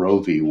end to Roe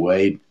v.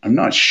 Wade. I'm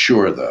not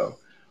sure, though.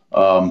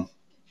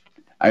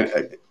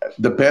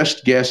 The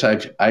best guess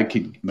I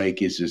could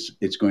make is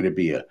it's going to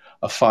be a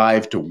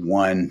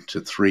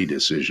 5-1-3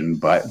 decision.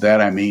 By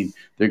that I mean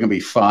there are going to be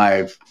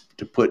 5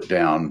 to put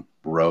down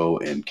Roe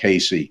and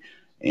Casey,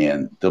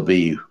 and there'll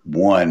be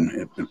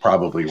 1, and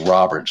probably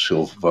Roberts,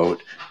 who'll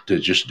vote to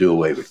just do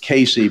away with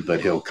Casey,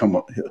 but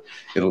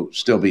it'll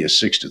still be a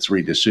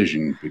 6-3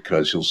 decision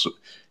because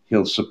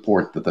he'll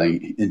support the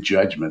thing in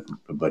judgment,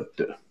 but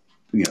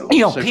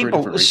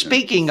people.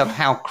 Speaking of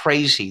how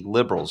crazy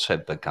liberals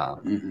have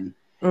become.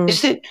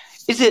 Is it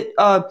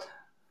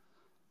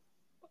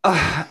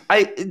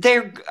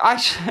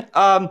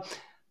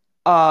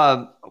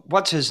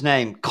what's his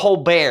name?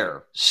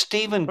 Colbert.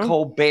 Stephen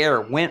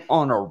Colbert went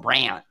on a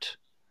rant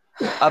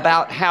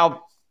about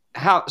how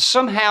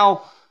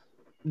somehow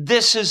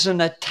this is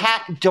an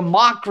attack.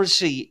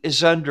 Democracy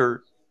is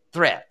under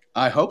threat.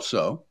 I hope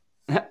so.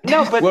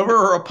 No, but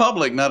we're a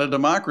republic, not a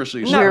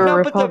democracy. We're a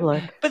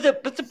republic. But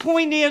the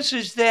point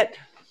is that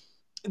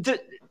the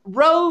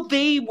Roe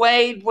v.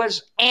 Wade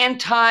was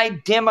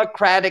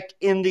anti-democratic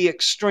in the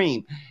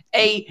extreme.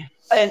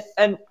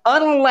 An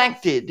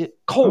unelected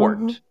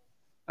court,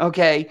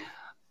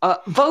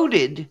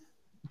 voted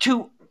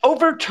to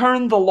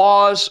overturn the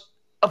laws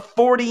of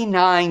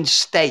 49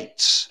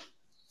 states,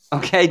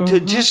 to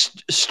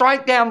just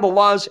strike down the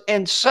laws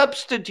and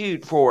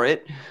substitute for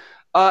it,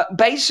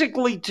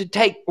 basically to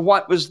take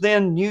what was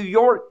then New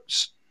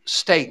York's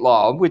state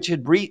law, which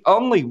had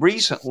only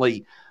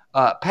recently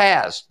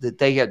passed, that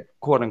they had,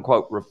 quote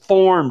unquote,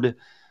 reformed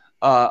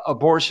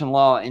abortion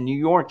law in New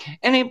York,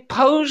 and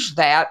imposed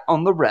that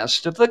on the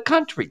rest of the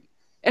country.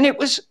 And it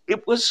was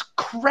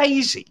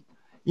crazy,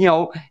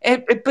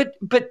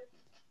 but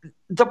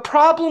the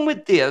problem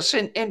with this,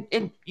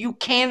 and you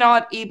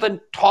cannot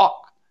even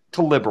talk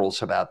to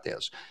liberals about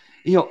this,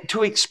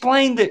 to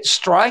explain that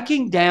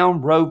striking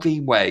down Roe v.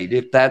 Wade,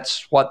 if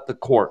that's what the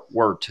court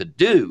were to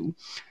do,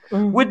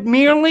 would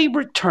merely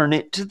return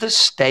it to the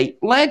state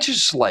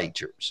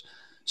legislatures.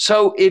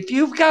 So if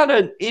you've got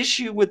an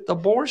issue with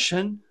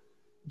abortion,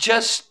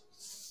 just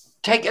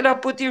take it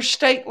up with your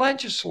state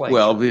legislature.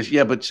 Well,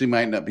 but she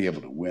might not be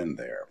able to win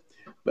there.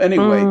 But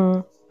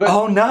anyway,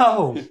 oh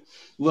no!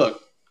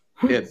 Look,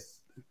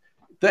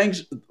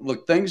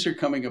 things are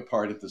coming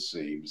apart at the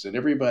seams, and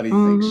everybody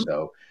thinks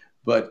so.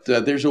 But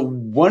there's a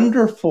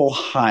wonderful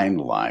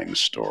Heinlein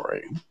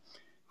story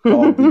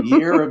called "The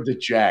Year of the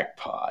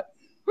Jackpot,"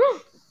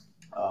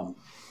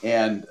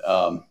 and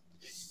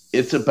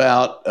it's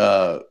about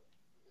a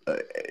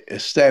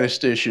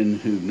statistician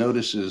who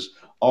notices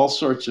all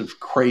sorts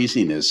of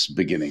craziness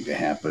beginning to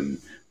happen.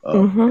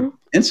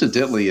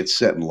 Incidentally, it's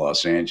set in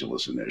Los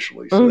Angeles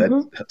initially, so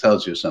that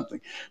tells you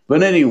something.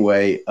 But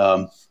anyway,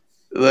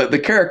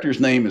 the character's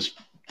name is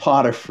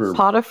Potiphar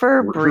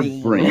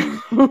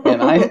Breen.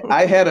 And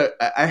I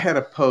had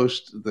a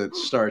post that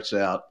starts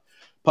out,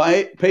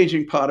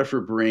 paging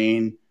Potiphar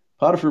Breen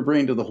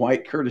to the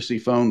white courtesy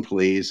phone,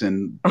 please.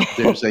 And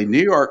there's a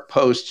New York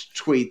Post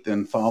tweet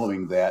then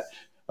following that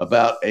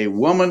about a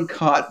woman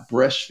caught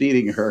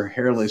breastfeeding her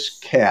hairless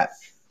cat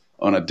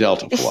on a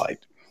Delta flight.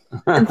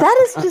 That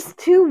is just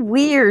too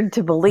weird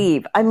to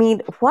believe. I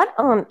mean, what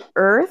on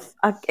earth?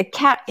 A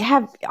cat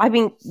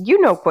you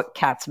know what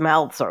cats'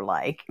 mouths are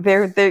like.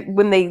 They're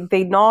when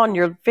they gnaw on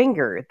your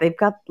finger, they've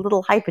got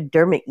little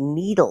hypodermic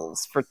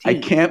needles for teeth. I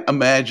can't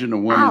imagine a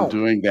woman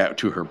doing that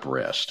to her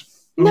breast.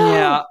 No,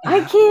 yeah. I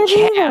can't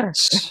either.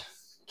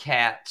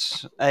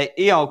 Cats.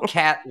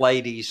 Cat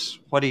ladies.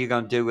 What are you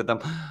going to do with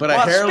them? But a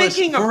hairless.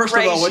 First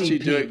of all, what's she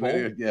doing?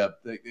 Yeah,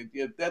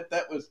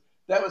 that was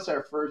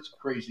our first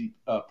crazy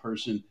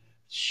person.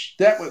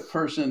 That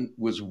person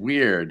was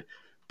weird,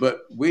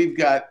 but we've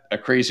got a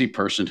crazy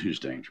person who's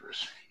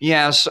dangerous.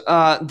 Yes,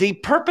 the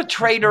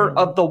perpetrator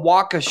of the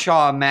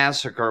Waukesha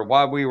massacre,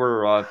 while we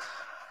were out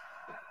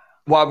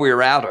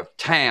of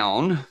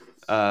town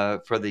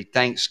for the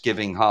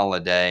Thanksgiving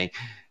holiday,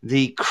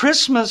 the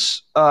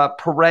Christmas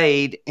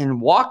parade in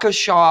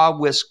Waukesha,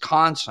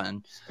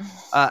 Wisconsin,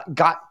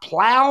 got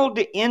plowed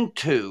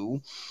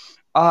into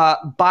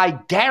by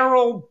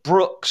Darrell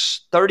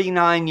Brooks,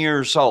 39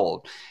 years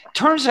old.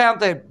 Turns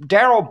out that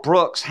Darrell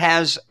Brooks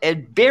has a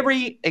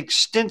very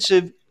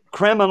extensive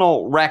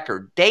criminal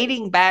record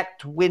dating back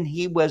to when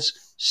he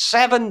was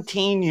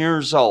 17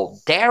 years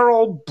old.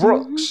 Darrell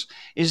Brooks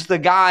is the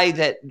guy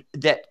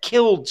that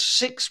killed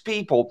 6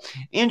 people,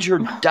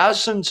 injured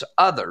dozens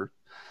other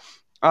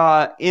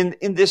in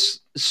this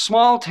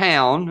small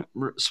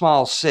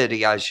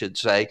city, I should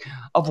say,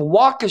 of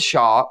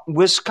Waukesha,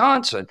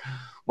 Wisconsin.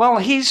 Well,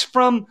 he's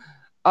from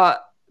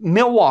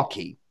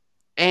Milwaukee,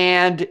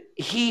 and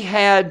he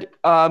had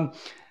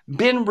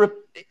been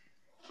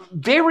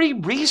very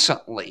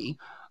recently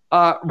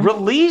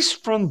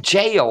released from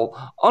jail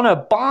on a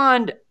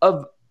bail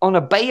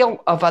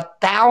of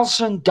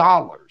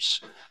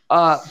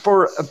 $1,000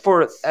 for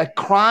a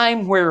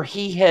crime where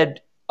he had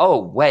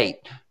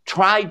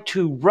tried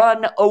to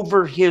run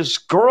over his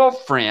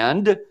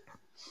girlfriend.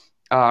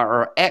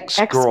 Or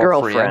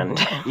ex-girlfriend.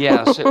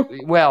 Yes.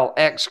 Well,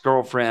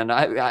 ex-girlfriend.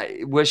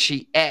 Was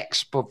she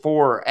ex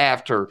before or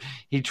after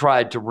he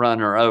tried to run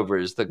her over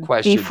is the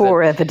question.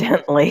 Before,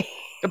 evidently.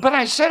 But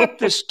I set up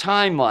this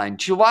timeline.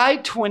 July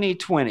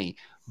 2020,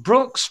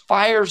 Brooks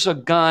fires a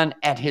gun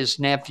at his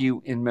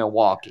nephew in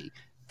Milwaukee.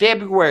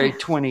 February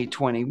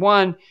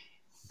 2021,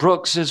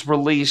 Brooks is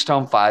released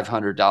on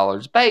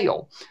 $500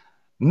 bail.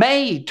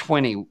 May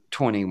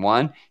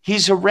 2021,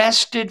 he's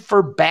arrested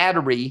for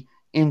battery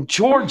in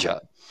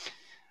Georgia.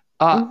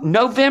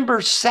 November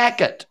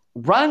 2nd,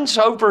 runs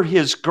over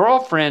his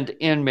girlfriend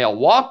in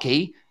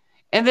Milwaukee,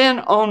 and then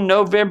on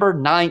November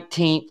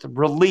 19th,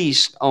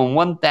 released on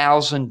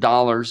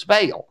 $1,000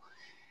 bail.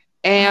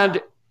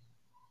 And,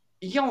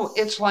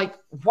 it's like,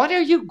 what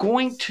are you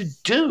going to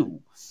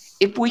do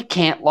if we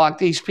can't lock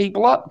these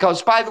people up?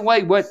 Because, by the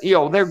way, what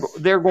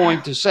they're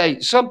going to say,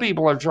 some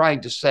people are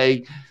trying to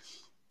say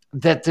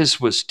that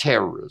this was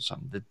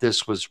terrorism, that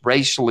this was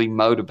racially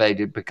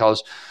motivated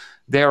because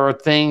there are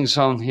things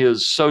on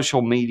his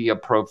social media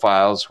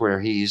profiles where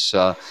he's,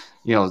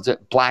 that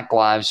Black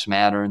Lives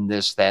Matter and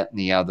this, that, and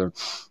the other.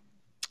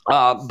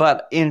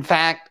 But in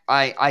fact,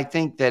 I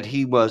think that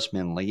he was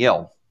mentally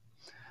ill.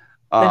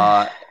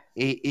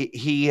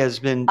 He has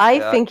been.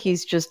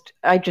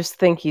 I just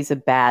think he's a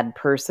bad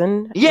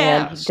person.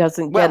 Yeah, and he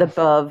doesn't get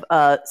above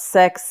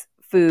sex,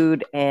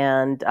 food,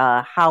 and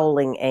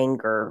howling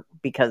anger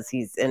because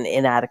he's an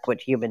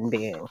inadequate human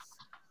being.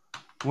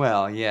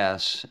 Well,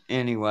 yes.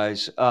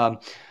 Anyways,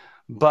 but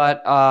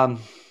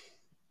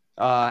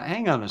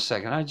hang on a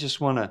second. I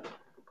just want to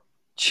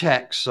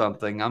check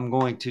something. I'm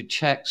going to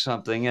check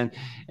something, and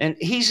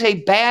he's a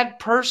bad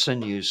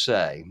person, you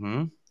say?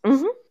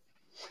 Mm-hmm.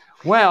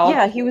 Well,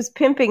 yeah, he was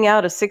pimping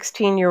out a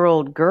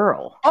 16-year-old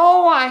girl.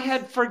 Oh, I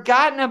had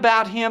forgotten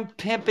about him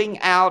pimping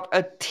out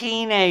a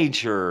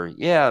teenager.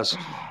 Yes.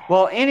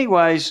 Well,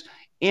 anyways,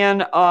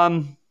 hang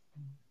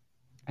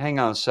hang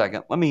on a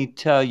second. Let me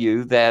tell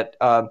you that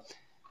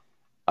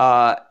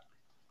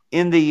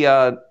in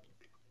the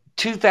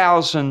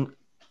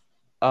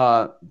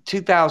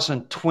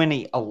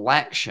 2020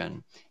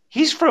 election,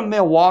 he's from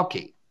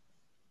Milwaukee.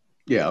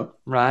 Yeah.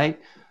 Right?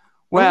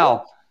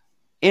 Well,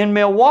 in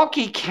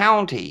Milwaukee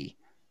County,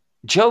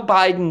 Joe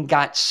Biden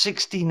got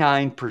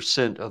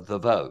 69% of the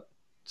vote.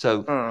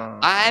 So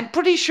I'm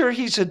pretty sure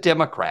he's a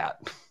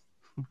Democrat.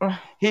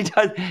 He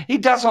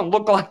doesn't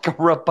look like a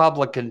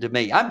Republican to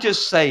me. I'm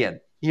just saying,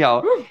 he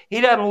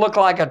doesn't look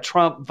like a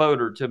Trump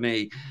voter to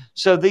me.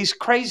 So these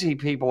crazy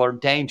people are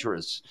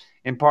dangerous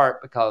in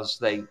part because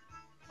they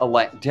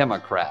elect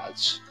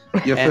Democrats.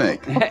 You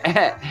think?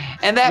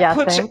 And that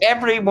puts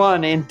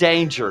everyone in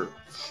danger.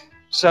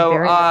 So,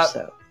 Very much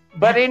so.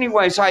 But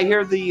anyways, I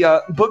hear the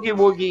boogie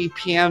woogie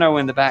piano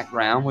in the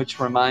background, which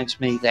reminds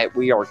me that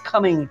we are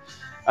coming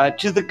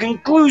to the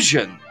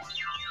conclusion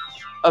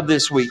of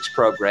this week's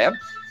program.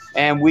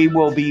 And we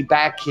will be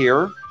back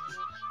here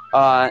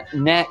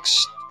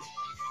next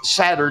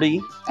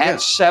Saturday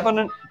at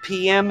 7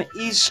 p.m.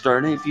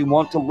 Eastern. If you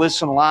want to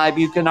listen live,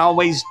 you can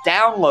always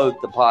download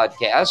the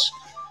podcast.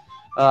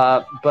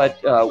 But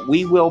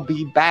we will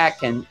be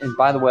back. And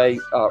by the way,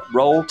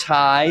 Roll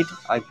Tide.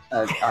 I've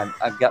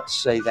got to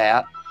say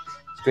that.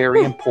 It's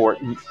very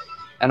important.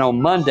 And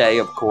on Monday,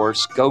 of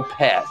course, go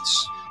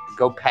Pets.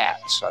 Go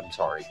Pats. I'm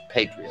sorry.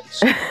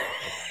 Patriots.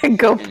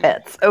 Go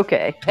Pets.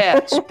 Okay.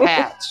 Pats.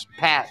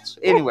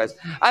 Anyways,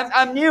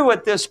 I'm new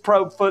at this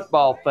pro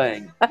football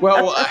thing.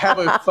 Well,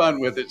 have fun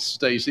with it,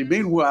 Stacy.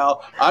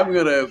 Meanwhile, I'm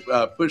going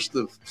to push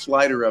the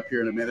slider up here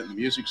in a minute. The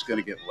music's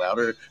going to get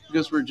louder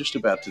because we're just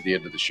about to the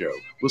end of the show.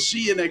 We'll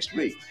see you next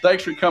week.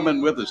 Thanks for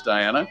coming with us,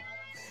 Dianna.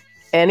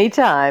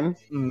 Anytime.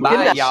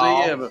 Bye,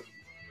 y'all. See you.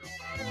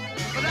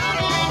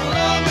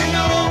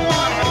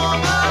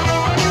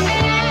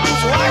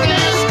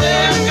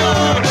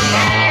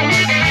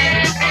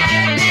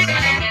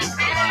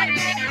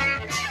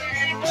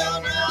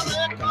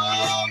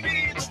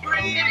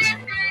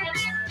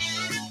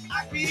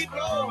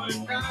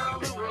 Going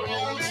down the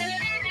road.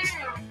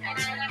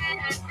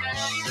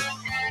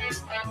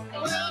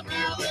 Well,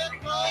 now they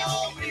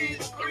call me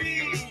the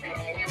free.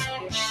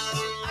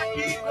 I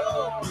keep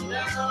going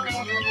down the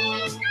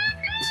road.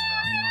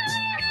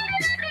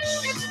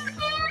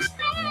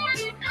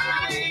 I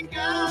ain't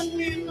got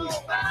me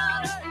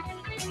nobody.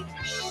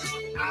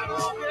 I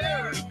don't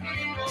care if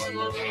people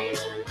know.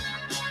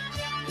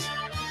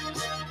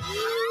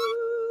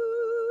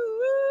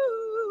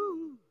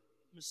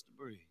 Mr.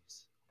 Breeze.